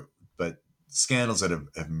term, but scandals that have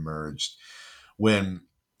emerged when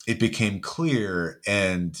it became clear.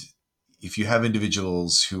 And if you have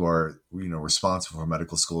individuals who are, responsible for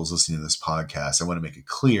medical schools listening to this podcast, I want to make it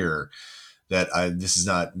clear that this is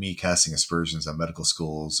not me casting aspersions on medical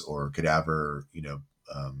schools or cadaver,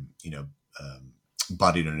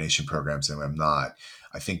 body donation programs. And I'm not.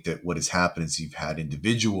 I think that what has happened is you've had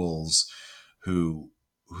individuals who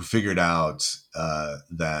figured out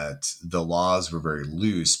that the laws were very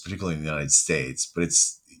loose, particularly in the United States, but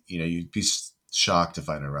it's, you'd be shocked to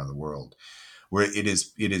find it around the world, where it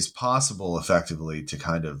is possible effectively to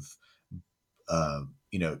kind of,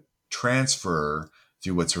 transfer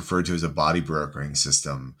through what's referred to as a body brokering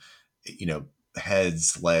system,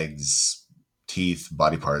 heads, legs, teeth,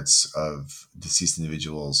 body parts of deceased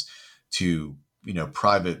individuals to,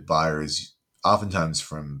 private buyers, oftentimes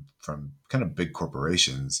from kind of big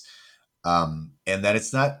corporations, and that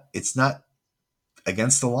it's not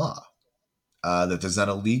against the law, that there's not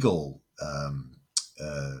a legal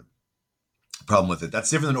problem with it. That's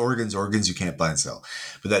different than organs. Organs you can't buy and sell,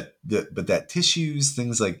 but that tissues,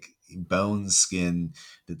 things like bones, skin,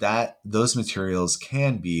 those materials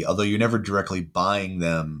can be, although you're never directly buying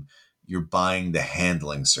them, you're buying the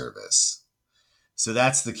handling service. So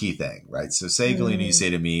that's the key thing, right? So say, Galina, you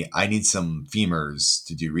say to me, I need some femurs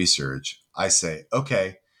to do research. I say,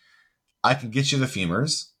 okay, I can get you the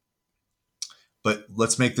femurs, but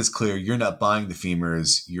let's make this clear. You're not buying the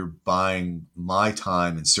femurs. You're buying my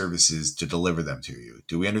time and services to deliver them to you.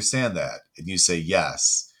 Do we understand that? And you say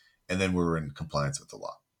yes. And then we're in compliance with the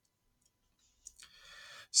law.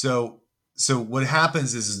 So what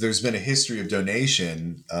happens is there's been a history of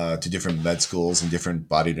donation to different med schools and different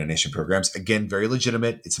body donation programs. Again, very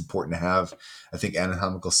legitimate. It's important to have, I think,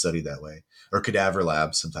 anatomical study that way, or cadaver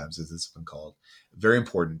labs sometimes, as it's been called. Very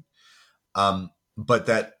important. But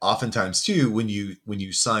that oftentimes too, when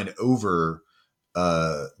you sign over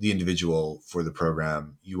the individual for the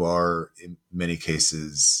program, you are in many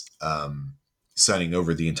cases signing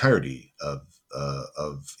over the entirety of,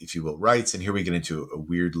 if you will, rights. And here we get into a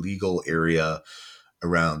weird legal area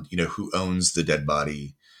around, who owns the dead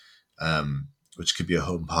body, which could be a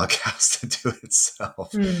home podcast into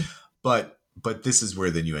itself. But this is where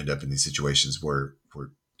then you end up in these situations where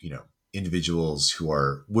individuals who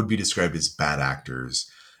would be described as bad actors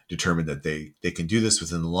determine that they can do this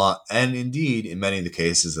within the law. And indeed, in many of the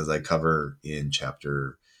cases, as I cover in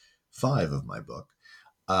chapter 5 of my book,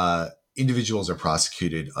 individuals are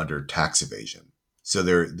prosecuted under tax evasion. So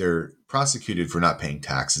they're prosecuted for not paying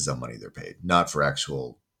taxes on money they're paid, not for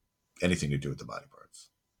actual anything to do with the body parts.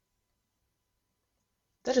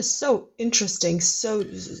 That is so interesting. So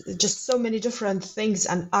just so many different things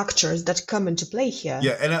and actors that come into play here.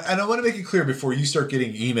 Yeah, and I want to make it clear before you start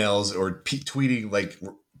getting emails or tweeting like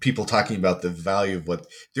people talking about the value of what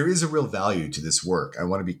there is a real value to this work. I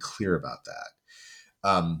want to be clear about that.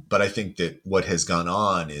 But I think that what has gone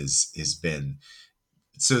on has been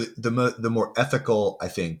so the more ethical, I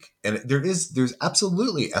think, and there's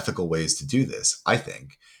absolutely ethical ways to do this, I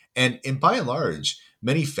think, and by and large,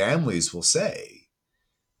 many families will say,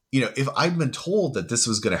 if I'd been told that this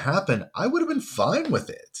was going to happen, I would have been fine with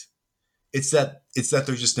it. It's that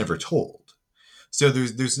they're just never told. So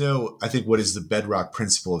there's no, I think, what is the bedrock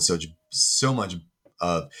principle of so much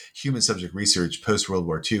of human subject research post World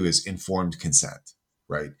War II is informed consent,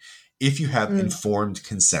 right? If you have informed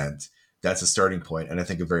consent, that's a starting point, and I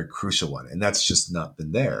think a very crucial one. And that's just not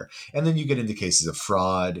been there. And then you get into cases of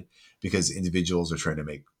fraud because individuals are trying to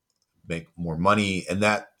make more money. And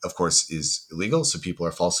that, of course, is illegal. So people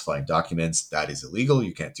are falsifying documents. That is illegal.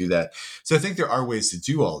 You can't do that. So I think there are ways to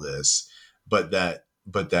do all this, but that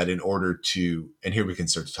in order to, and here we can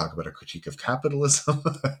start to talk about a critique of capitalism,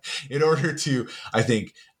 in order to, I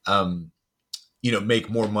think,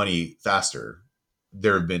 make more money faster,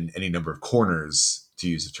 there have been any number of corners, to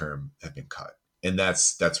use a term, have been cut. And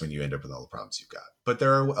that's when you end up with all the problems you've got. But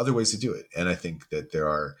there are other ways to do it. And I think that there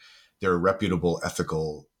are reputable,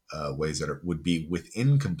 ethical ways that would be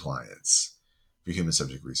within compliance for human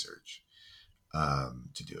subject research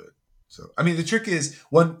to do it. So, I mean, the trick is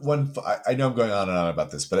one. I know I'm going on and on about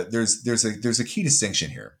this, but there's a key distinction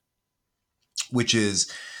here, which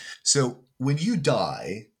is, so when you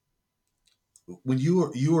die, when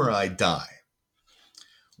you or I die,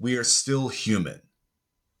 we are still human,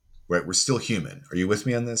 right? We're still human. Are you with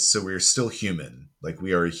me on this? So we are still human, like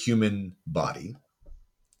we are a human body.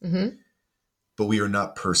 Mm-hmm. But we are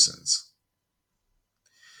not persons.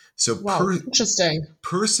 So interesting.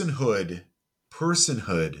 Personhood,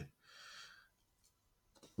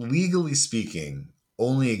 legally speaking,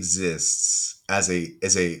 only exists as a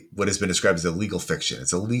what has been described as a legal fiction.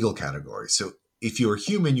 It's a legal category. So if you are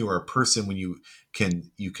human, you are a person when you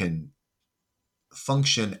can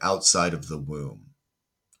function outside of the womb.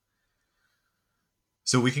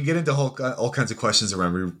 So we can get into all kinds of questions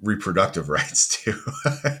around reproductive rights too,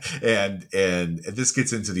 and this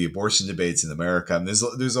gets into the abortion debates in America. And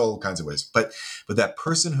there's all kinds of ways, but that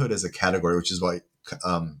personhood as a category, which is why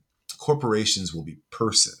corporations will be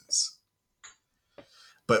persons.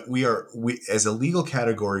 But we as a legal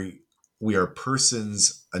category, we are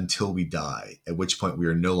persons until we die. At which point we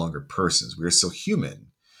are no longer persons. We are still human,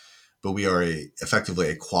 but we are effectively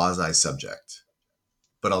a quasi subject,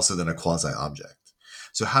 but also then a quasi object.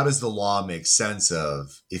 So how does the law make sense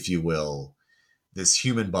of, if you will, this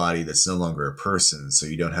human body that's no longer a person, so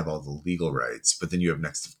you don't have all the legal rights, but then you have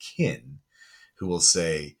next of kin who will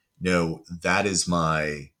say, no, that is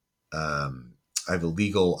my, I have a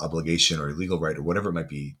legal obligation or a legal right or whatever it might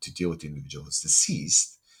be to deal with the individual who's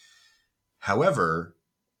deceased. However,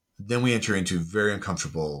 then we enter into very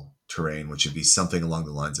uncomfortable terrain, which would be something along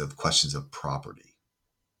the lines of questions of property.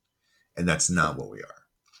 And that's not what we are.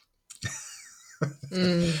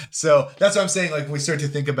 So that's what I'm saying. Like, we start to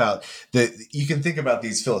think about that, you can think about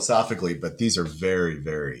these philosophically, but these are very,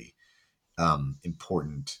 very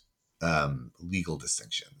important legal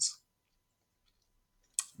distinctions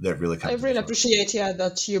that really come I to the really fore. appreciate,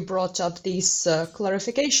 that you brought up these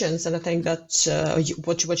clarifications, and I think that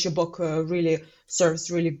what your book really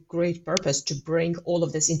serves really great purpose to bring all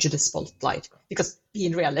of this into the spotlight. Because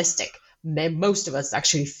being realistic, most of us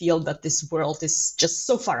actually feel that this world is just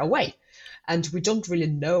so far away, and we don't really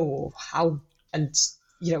know how and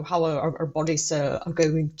how our bodies are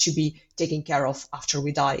going to be taken care of after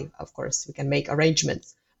we die. Of course, we can make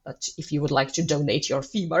arrangements, but if you would like to donate your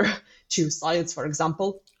femur to science, for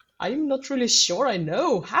example, I'm not really sure I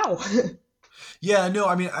know how. Yeah, no,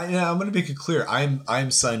 I mean, I'm going to make it clear.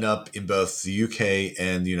 I'm signed up in both the UK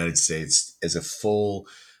and the United States as a full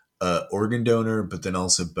organ donor, but then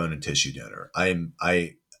also bone and tissue donor. I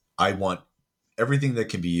want everything that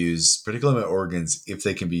can be used, particularly my organs, if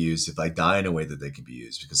they can be used, if I die in a way that they can be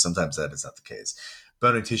used, because sometimes that is not the case.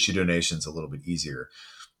 Bone and tissue donation is a little bit easier.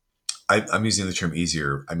 I'm using the term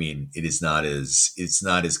easier. I mean, it's not as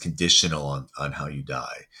conditional on how you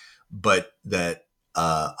die, but that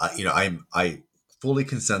I fully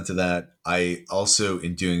consent to that. I also,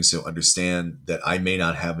 in doing so, understand that I may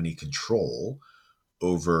not have any control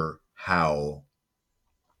over how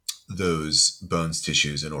those bones,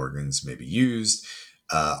 tissues, and organs may be used.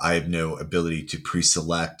 I have no ability to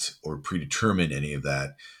pre-select or predetermine any of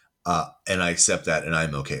that, and I accept that, and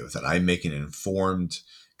I'm okay with that. I'm making an informed,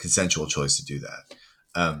 consensual choice to do that.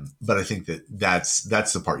 But I think that's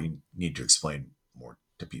the part you need to explain more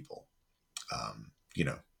to people.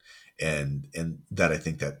 And that I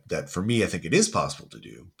think that for me, I think it is possible to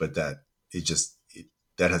do, but that there's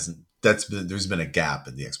been a gap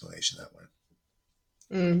in the explanation that way.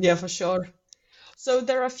 Yeah, for sure. So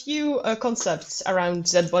there are a few concepts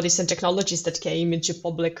around dead bodies and technologies that came into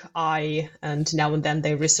public eye, and now and then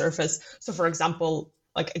they resurface. So, for example,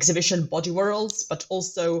 like exhibition body worlds, but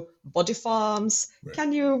also body farms. Right.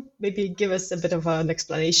 Can you maybe give us a bit of an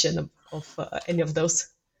explanation of any of those?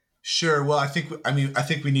 Sure. Well, I think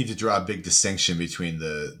we need to draw a big distinction between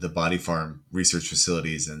the body farm research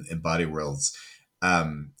facilities and body worlds.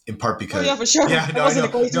 In part because for sure. Yeah, no, I know.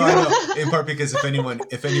 In part because if anyone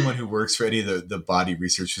who works for any of the body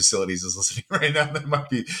research facilities is listening right now, they might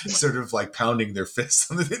be sort of like pounding their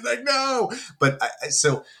fists on the thing, like no. But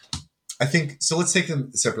I think so. Let's take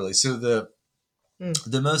them separately. So the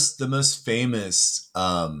most famous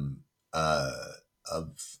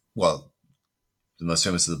the most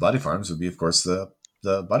famous of the body farms would be, of course, the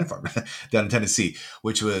body farm down in Tennessee,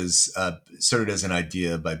 which was started as an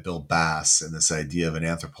idea by Bill Bass, and this idea of an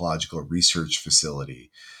anthropological research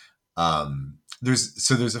facility.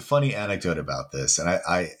 There's a funny anecdote about this, and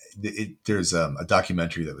there's a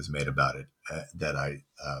documentary that was made about it that I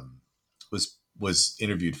was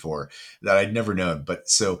interviewed for that I'd never known. But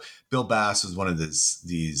so Bill Bass was one of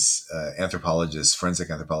these anthropologists,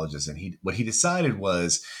 forensic anthropologists, and what he decided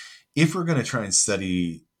was, if we're going to try and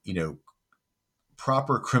study,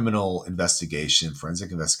 proper criminal investigation,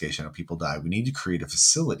 forensic investigation, how people die, we need to create a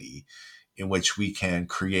facility in which we can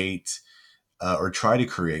create or try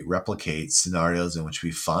to replicate scenarios in which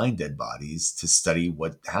we find dead bodies to study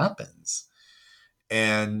what happens.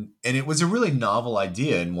 And it was a really novel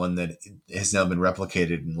idea, and one that has now been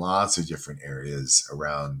replicated in lots of different areas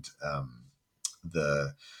around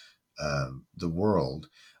the world.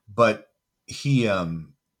 But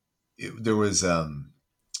there was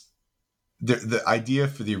the idea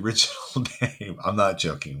for the original name, I'm not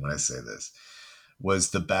joking when I say this, was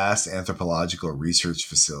the Bass Anthropological Research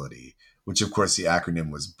Facility, which of course the acronym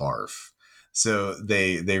was BARF. So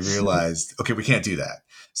they realized, okay, we can't do that.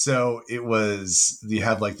 So you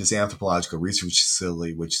have like this anthropological research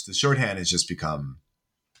facility, which the shorthand has just become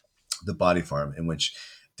the body farm, in which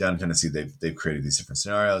down in Tennessee, they've created these different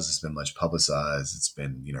scenarios. It's been much publicized. It's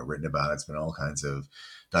been, written about. It's been all kinds of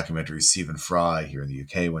documentaries. Stephen Fry here in the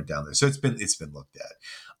UK went down there. So it's been looked at.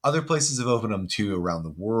 Other places have opened them too around the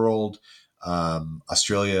world.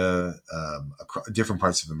 Australia, different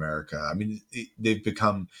parts of America. I mean, they've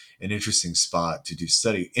become an interesting spot to do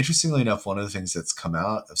study. Interestingly enough, one of the things that's come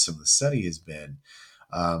out of some of the study has been,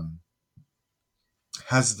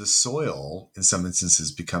 has the soil in some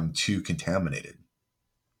instances become too contaminated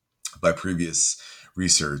by previous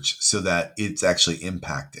research, so that it's actually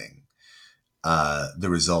impacting the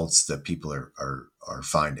results that people are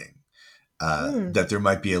finding. That there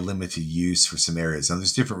might be a limited use for some areas. Now,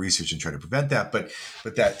 there's different research in trying to prevent that, but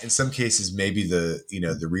that in some cases, maybe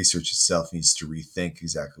the research itself needs to rethink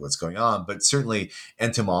exactly what's going on. But certainly,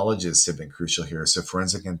 entomologists have been crucial here. So,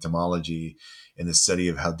 forensic entomology and the study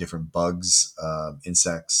of how different bugs,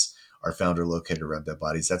 insects are found or located around dead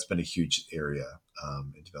bodies, that's been a huge area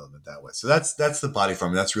in development that way. So that's the body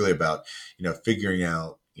farm. That's really about figuring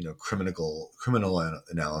out criminal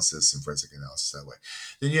analysis and forensic analysis that way.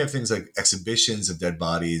 Then you have things like exhibitions of dead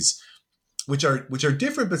bodies, which are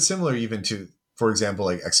different but similar even to, for example,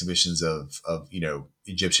 like exhibitions of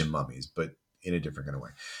Egyptian mummies, but in a different kind of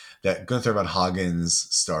way. That Gunther von Hagens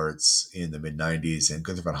starts in the mid-90s, and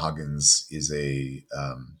Gunther von Hagens is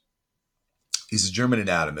he's a German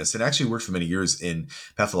anatomist and actually worked for many years in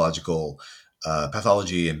pathology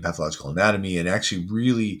and pathological anatomy, and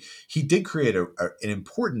actually he did create an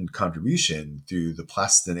important contribution through the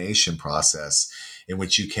plastination process, in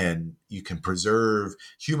which you can preserve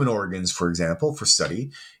human organs, for example, for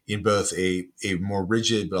study in both a more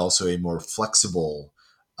rigid but also a more flexible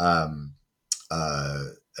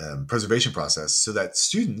preservation process, so that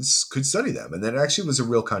students could study them, and that actually was a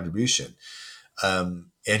real contribution. And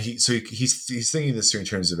he's thinking this in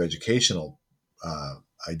terms of educational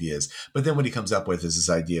ideas, but then what he comes up with is this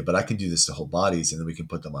idea, but I can do this to whole bodies, and then we can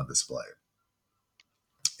put them on display.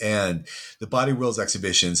 And the Body Worlds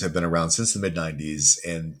exhibitions have been around since the mid-90s,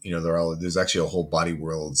 and there's actually a whole Body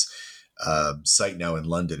Worlds site now in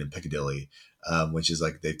London, in Piccadilly, which is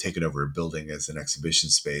like they've taken over a building as an exhibition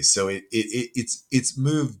space. So it's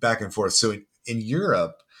moved back and forth. So in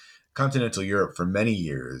Europe, continental Europe, for many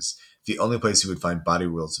years, the only place you would find Body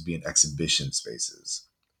Worlds would be in exhibition spaces.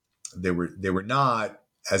 They were not,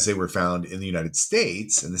 as they were found in the United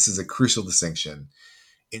States, and this is a crucial distinction,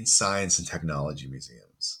 in science and technology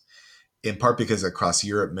museums. In part because across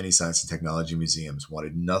Europe, many science and technology museums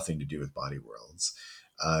wanted nothing to do with Body Worlds.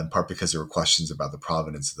 In part because there were questions about the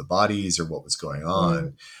provenance of the bodies or what was going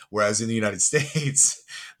on. Whereas in the United States,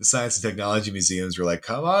 the science and technology museums were like,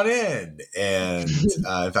 come on in. And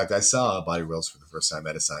in fact, I saw Body Worlds for the first time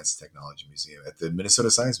at a science and technology museum at the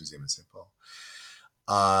Minnesota Science Museum in St. Paul.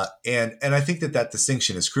 And I think that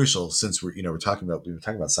distinction is crucial, since we've been talking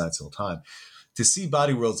about science the whole time. To see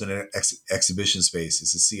Body Worlds in an exhibition space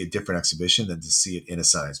is to see a different exhibition than to see it in a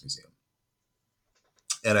science museum.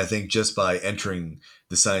 And I think just by entering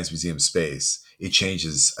the science museum space, it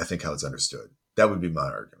changes, I think, how it's understood. That would be my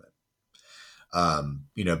argument.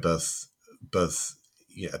 Both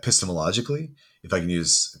epistemologically, if I can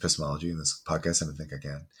use epistemology in this podcast, and I think I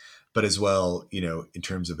can, but as well, in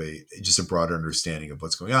terms of just a broader understanding of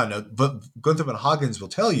what's going on. Now, but Gunther von Hagens will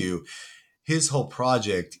tell you his whole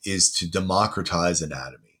project is to democratize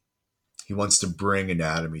anatomy. He wants to bring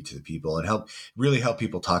anatomy to the people and really help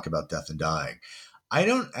people talk about death and dying. I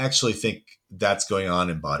don't actually think that's going on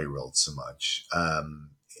in Body Worlds so much.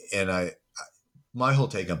 My whole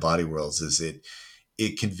take on Body Worlds is it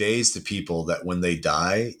conveys to people that when they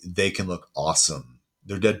die, they can look awesome.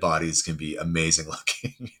 Their dead bodies can be amazing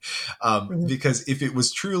looking. Because if it was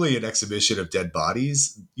truly an exhibition of dead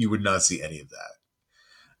bodies, you would not see any of that.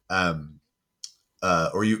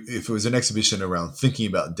 If it was an exhibition around thinking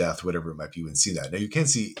about death, whatever it might be, you wouldn't see that. Now, you can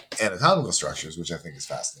see anatomical structures, which I think is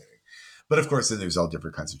fascinating. But of course, then there's all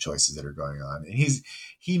different kinds of choices that are going on. And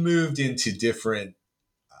he moved into different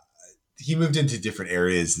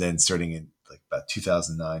areas then, starting in like about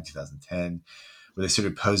 2009, 2010, where they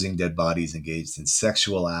started posing dead bodies engaged in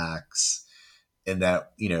sexual acts. And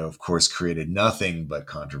that, of course, created nothing but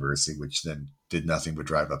controversy, which then did nothing but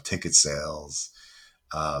drive up ticket sales.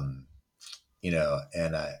 And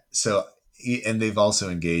they've also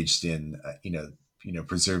engaged in,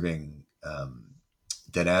 preserving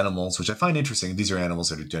dead animals, which I find interesting. These are animals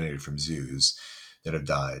that are donated from zoos that have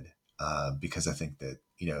died, because I think that,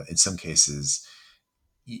 in some cases,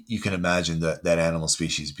 you can imagine that animal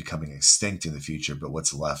species becoming extinct in the future, but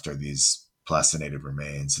what's left are these plastinated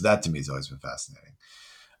remains. So that to me has always been fascinating.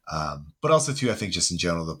 But also too, I think just in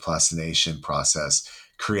general, the plastination process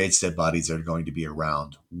creates dead bodies that are going to be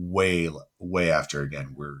around way, way after,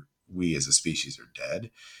 again, we as a species are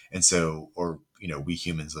dead. And so, we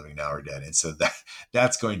humans living now are dead. And so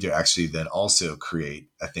that's going to actually then also create,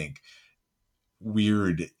 I think,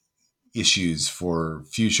 weird issues for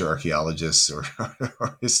future archaeologists or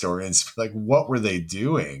historians. Like, what were they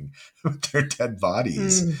doing with their dead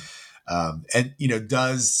bodies?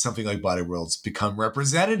 Does something like Body Worlds become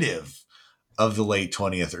representative of the late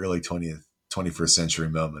 20th, early 20th, 21st century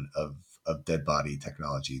moment of dead body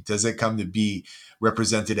technology? Does it come to be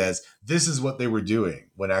represented as this is what they were doing,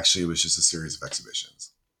 when actually it was just a series of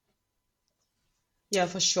exhibitions? Yeah,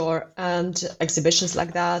 for sure. And exhibitions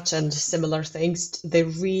like that and similar things, they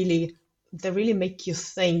really make you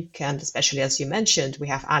think. And especially, as you mentioned, we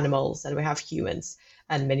have animals and we have humans,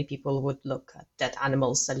 and many people would look at dead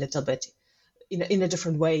animals a little bit in a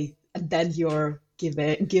different way. And then you're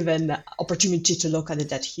given opportunity to look at a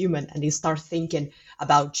dead human, and you start thinking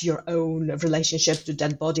about your own relationship to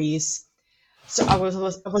dead bodies. So I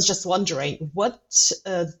was just wondering, what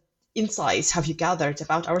insights have you gathered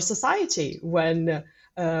about our society when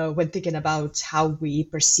thinking about how we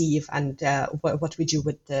perceive and what we do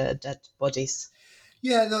with the dead bodies?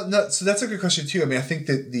 Yeah, no. So that's a good question too. I mean, I think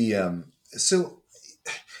that so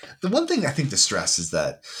the one thing I think to stress is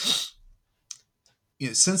that since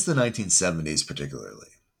the 1970s, particularly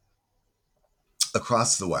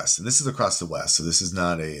across the West, and this is across the West, so this is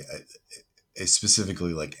not a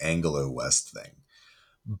specifically like Anglo-West thing,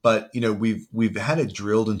 but we've had it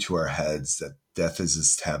drilled into our heads that death is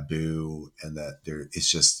this taboo and that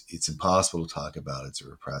it's impossible to talk about. It's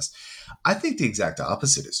repressed. I think the exact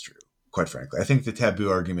opposite is true. Quite frankly, I think the taboo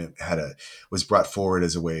argument was brought forward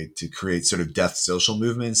as a way to create sort of death social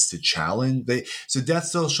movements to challenge. So death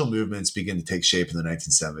social movements begin to take shape in the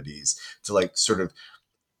 1970s to like sort of,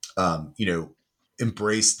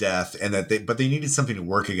 embrace death, and but they needed something to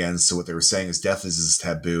work against. So what they were saying is death is this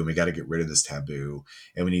taboo, and we got to get rid of this taboo,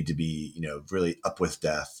 and we need to be, really up with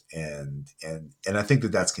death. And I think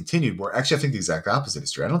that that's continued. Where actually, I think the exact opposite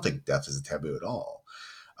is true. I don't think death is a taboo at all.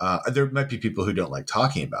 There might be people who don't like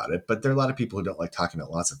talking about it, but there are a lot of people who don't like talking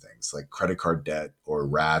about lots of things like credit card debt or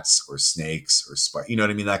rats or snakes or you know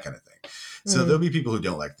what I mean? That kind of thing. So there'll be people who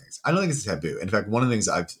don't like things. I don't think it's a taboo. In fact, one of the things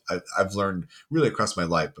I've learned really across my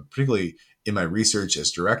life, but particularly in my research as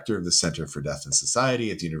director of the Center for Death and Society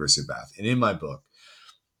at the University of Bath, and in my book,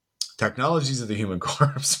 Technologies of the Human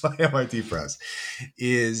Corpse by MIT Press,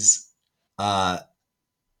 is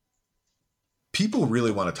people really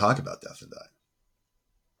want to talk about death and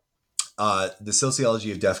dying. The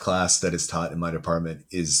sociology of death class that is taught in my department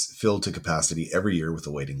is filled to capacity every year with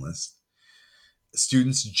a waiting list.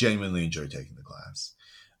 Students genuinely enjoy taking the class.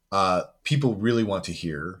 People really want to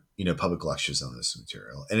hear, public lectures on this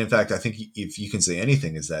material. And in fact, I think if you can say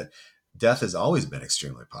anything, is that death has always been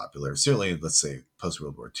extremely popular, certainly, let's say,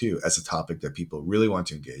 post-World War II, as a topic that people really want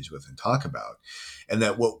to engage with and talk about. And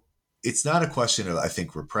that it's not a question of, I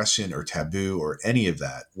think, repression or taboo or any of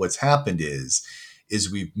that. What's happened is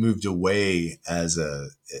we've moved away as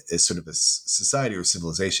sort of a society or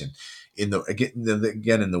civilization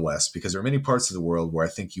again in the West, because there are many parts of the world where I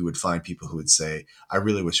think you would find people who would say, I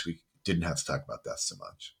really wish we didn't have to talk about death so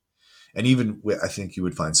much. And even I think you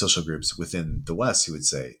would find social groups within the West who would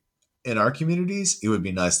say, in our communities, it would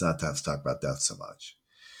be nice not to have to talk about death so much.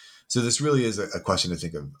 So this really is a question, I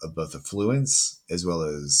think, of both affluence as well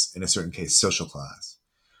as, in a certain case, social class.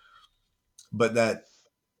 But that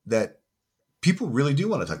people really do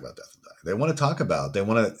want to talk about death and dying. They want to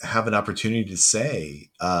have an opportunity to say,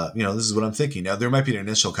 this is what I'm thinking. Now, there might be an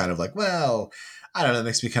initial kind of like, well, I don't know, it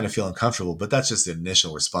makes me kind of feel uncomfortable, but that's just the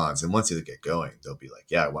initial response. And once they get going, they'll be like,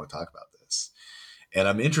 yeah, I want to talk about this. And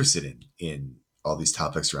I'm interested in all these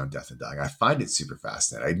topics around death and dying. I find it super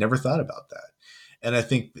fascinating. I never thought about that. And I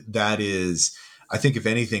think if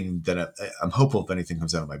anything, that I'm hopeful if anything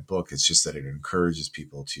comes out of my book, it's just that it encourages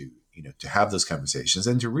people to have those conversations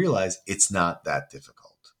and to realize it's not that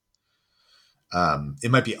difficult.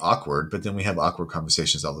 It might be awkward, but then we have awkward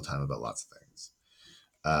conversations all the time about lots of things.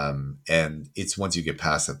 And it's once you get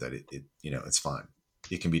past that it's fine.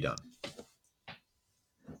 It can be done.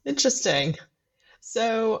 Interesting.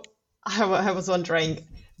 So I was wondering,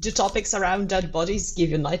 do topics around dead bodies give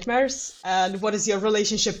you nightmares? And what is your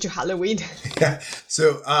relationship to Halloween? Yeah.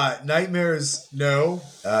 So nightmares, no.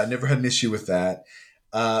 Never had an issue with that.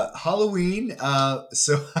 Halloween.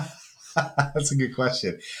 So that's a good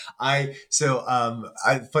question.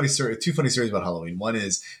 Funny story. Two funny stories about Halloween. One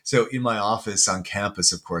is, so in my office on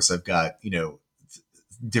campus, of course, I've got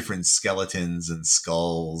different skeletons and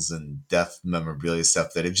skulls and death memorabilia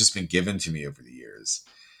stuff that have just been given to me over the years.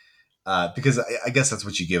 Because I guess that's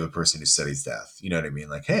what you give a person who studies death. You know what I mean?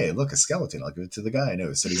 Like, hey, look, a skeleton. I'll give it to the guy I know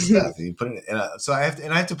who studies death. And you put it, so I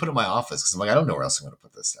have to put it in my office because I'm like, I don't know where else I'm going to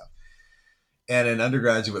put this stuff. And an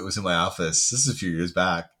undergraduate was in my office. This is a few years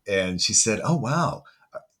back, and she said, "Oh wow,"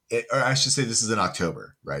 or I should say, this is in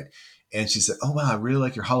October, right? And she said, "Oh wow, I really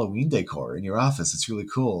like your Halloween decor in your office. It's really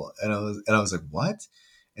cool." And I was like, "What?"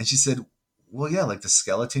 And she said, "Well, yeah, like the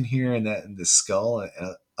skeleton here and the skull."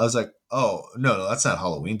 And I was like, "Oh no, that's not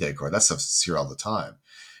Halloween decor. That stuff's here all the time."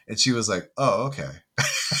 And she was like, "Oh, okay."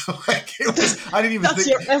 Like I didn't even that's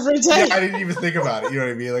your everyday. Yeah, I didn't even think about it. You know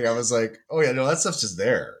what I mean? Like I was like, "Oh yeah, no, that stuff's just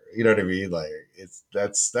there." You know what I mean? Like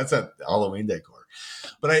that's a Halloween decor.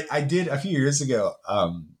 But I did a few years ago.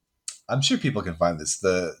 I'm sure people can find this.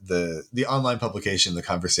 The online publication, The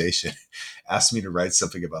Conversation, asked me to write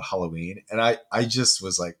something about Halloween, and I just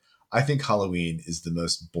was like, I think Halloween is the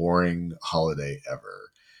most boring holiday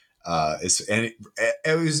ever.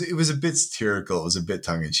 It was a bit satirical. It was a bit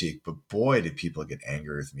tongue in cheek, but boy, did people get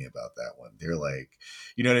angry with me about that one. They're like,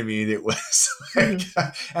 you know what I mean? It was like,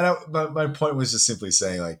 and my point was just simply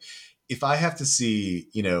saying, like, if I have to see,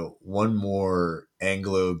 one more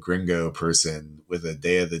Anglo gringo person with a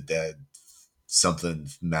Day of the Dead something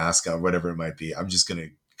mask on, whatever it might be, I'm just going to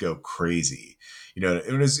go crazy.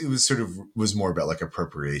 It was more about like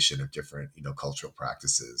appropriation of different, cultural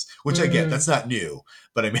practices, which I get, that's not new,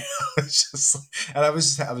 but I mean, it's just like, and I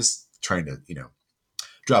was trying to,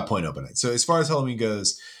 draw a point open it. So as far as Halloween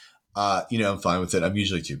goes, I'm fine with it. I'm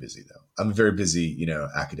usually too busy though. I'm a very busy,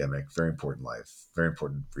 academic, very important life, very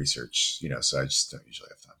important research, so I just don't usually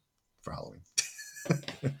have time for Halloween.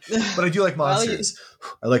 But I do like monsters.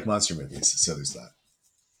 I like monster movies, so there's that.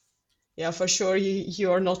 Yeah, for sure.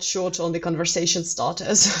 You are not short on the conversation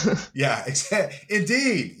starters. Yeah,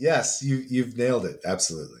 indeed. Yes, you've nailed it.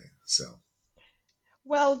 Absolutely. So.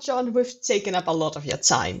 Well, John, we've taken up a lot of your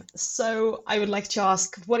time. So I would like to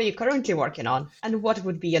ask, what are you currently working on and what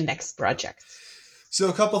would be your next project? So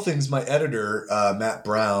a couple things. My editor, Matt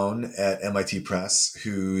Brown at MIT Press,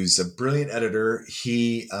 who's a brilliant editor,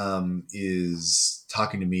 he is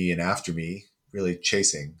talking to me and after me, really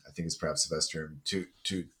chasing, I think is perhaps the best term, to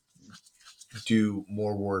do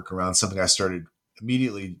more work around something I started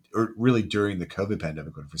immediately or really during the COVID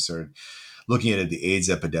pandemic when we started looking at the AIDS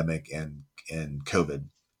epidemic and COVID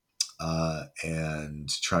and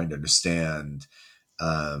trying to understand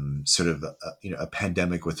sort of a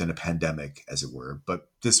pandemic within a pandemic, as it were. But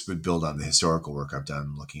this would build on the historical work I've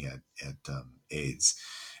done looking at AIDS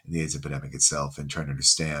and the AIDS epidemic itself and trying to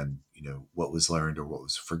understand what was learned or what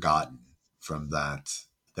was forgotten from that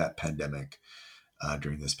pandemic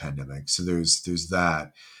during this pandemic. So there's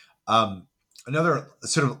that. Another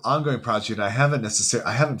sort of ongoing project. I haven't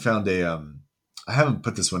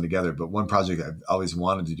put this one together, but one project I've always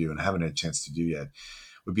wanted to do and I haven't had a chance to do yet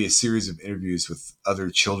would be a series of interviews with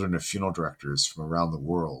other children of funeral directors from around the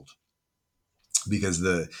world. Because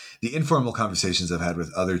the informal conversations I've had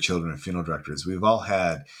with other children of funeral directors, we've all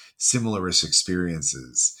had similar-ish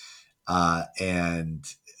experiences, and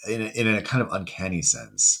in a kind of uncanny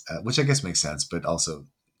sense, which I guess makes sense, but also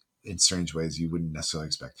in strange ways you wouldn't necessarily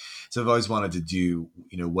expect. So I've always wanted to do,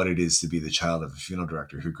 what it is to be the child of a funeral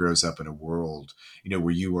director who grows up in a world,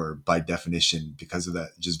 where you are by definition, because of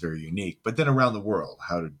that, just very unique. But then around the world,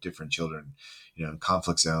 how do different children, in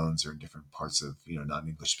conflict zones or in different parts of,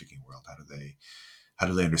 non-English speaking world, how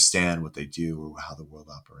do they understand what they do or how the world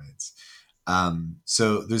operates?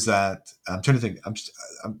 So there's that. I'm trying to think. I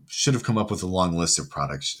should have come up with a long list of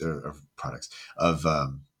projects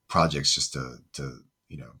just to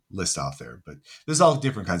list off there. But there's all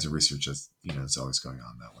different kinds of research that's it's always going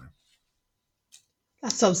on that way.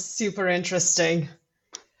 That sounds super interesting.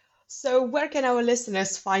 So where can our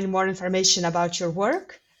listeners find more information about your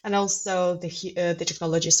work and also the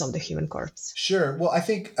technologies on the human corpse? Sure. Well, I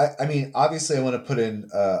think, obviously I want to put in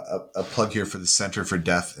a plug here for the Center for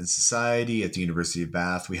Death and Society at the University of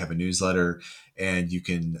Bath. We have a newsletter and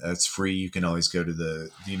it's free. You can always go to the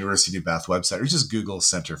University of Bath website or just Google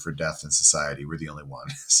Center for Death and Society. We're the only one.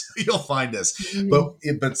 So you'll find us. Mm-hmm. But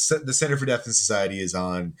the Center for Death and Society is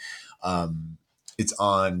on, it's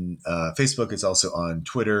on Facebook. It's also on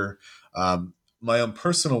Twitter. My own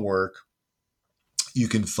personal work, you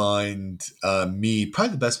can find me.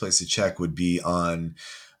 Probably the best place to check would be on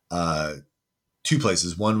two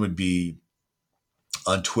places. One would be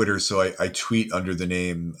on Twitter. So I tweet under the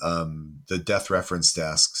name the Death Reference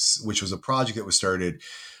Desks, which was a project that was started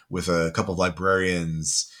with a couple of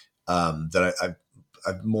librarians that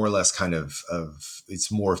I've more or less kind of it's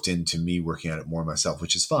morphed into me working on it more myself,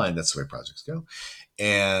 which is fine. That's the way projects go.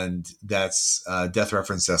 And that's Death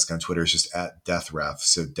Reference Desk on Twitter is just at DeathRef.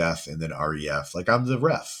 So death and then REF. Like I'm the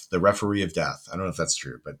referee of death. I don't know if that's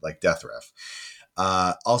true, but like DeathRef.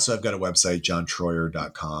 Also, I've got a website,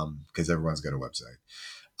 johntroyer.com, because everyone's got a website.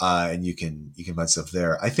 And you can find stuff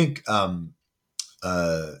there. I think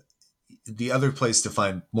the other place to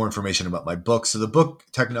find more information about my book, so the book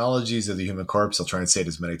Technologies of the Human Corpse, I'll try and say it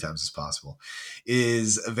as many times as possible,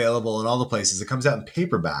 is available in all the places. It comes out in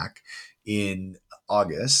paperback in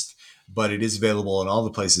August, but it is available in all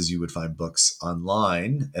the places you would find books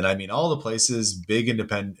online. And I mean all the places, big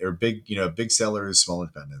independent or big sellers, small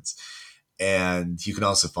independents. And you can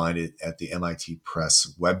also find it at the MIT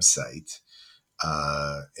Press website.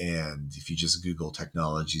 And if you just Google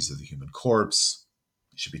Technologies of the Human Corpse,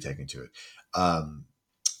 you should be taken to it.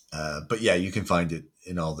 But yeah, you can find it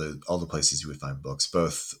in all the places you would find books,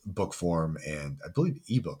 both book form and I believe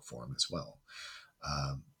ebook form as well.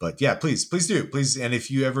 But yeah, please do. And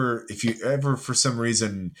if you ever for some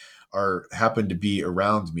reason happen to be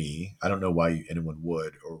around me, I don't know why anyone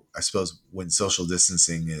would, or I suppose when social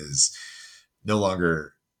distancing is no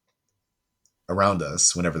longer around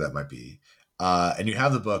us, whenever that might be, and you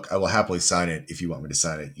have the book, I will happily sign it if you want me to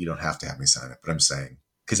sign it. You don't have to have me sign it, but I'm saying,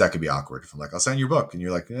 because that could be awkward. If I'm like, I'll sign your book, and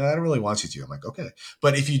you're like, I don't really want you to. I'm like, okay,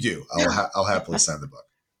 but if you do, I'll happily sign the book.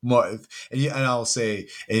 More, and I'll say,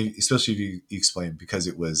 and especially if you explain, because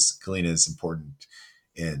it was Galina's important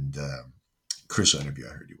and crucial interview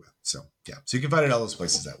I heard you with. So yeah, so you can find it all those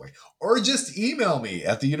places that way, or just email me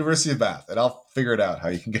at the University of Bath, and I'll figure it out how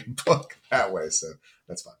you can get a book that way. So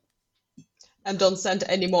that's fine. And don't send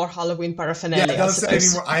any more Halloween paraphernalia. Yeah, don't send any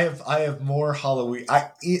more. I have more Halloween.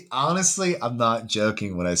 Honestly, I'm not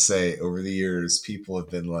joking when I say over the years people have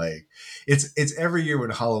been like, it's every year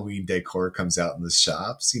when Halloween decor comes out in the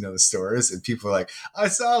shops, the stores, and people are like, I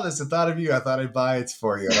saw this, I thought of you, I thought I'd buy it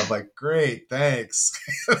for you, and I'm like, great, thanks.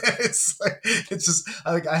 it's just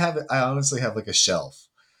I honestly have like a shelf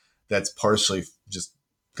that's partially just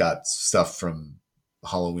got stuff from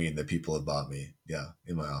Halloween that people have bought me,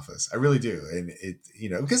 in my office. I really do, and it,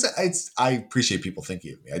 because I appreciate people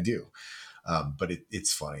thinking of me. I do, but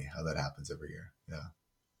it's funny how that happens every year.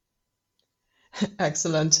 Yeah.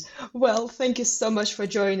 Excellent. Well, thank you so much for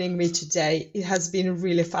joining me today. It has been a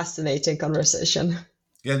really fascinating conversation.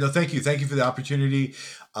 Yeah, no, thank you. Thank you for the opportunity.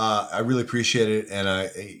 I really appreciate it, and I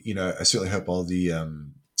certainly hope all the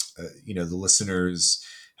the listeners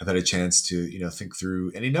have had a chance to, think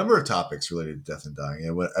through any number of topics related to death and dying.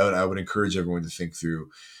 And I would encourage everyone to think through,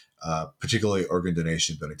 particularly organ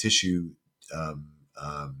donation, bone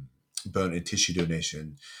and tissue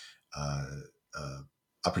donation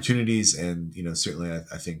opportunities. And, certainly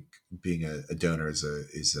I think being a donor is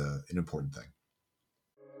an important thing.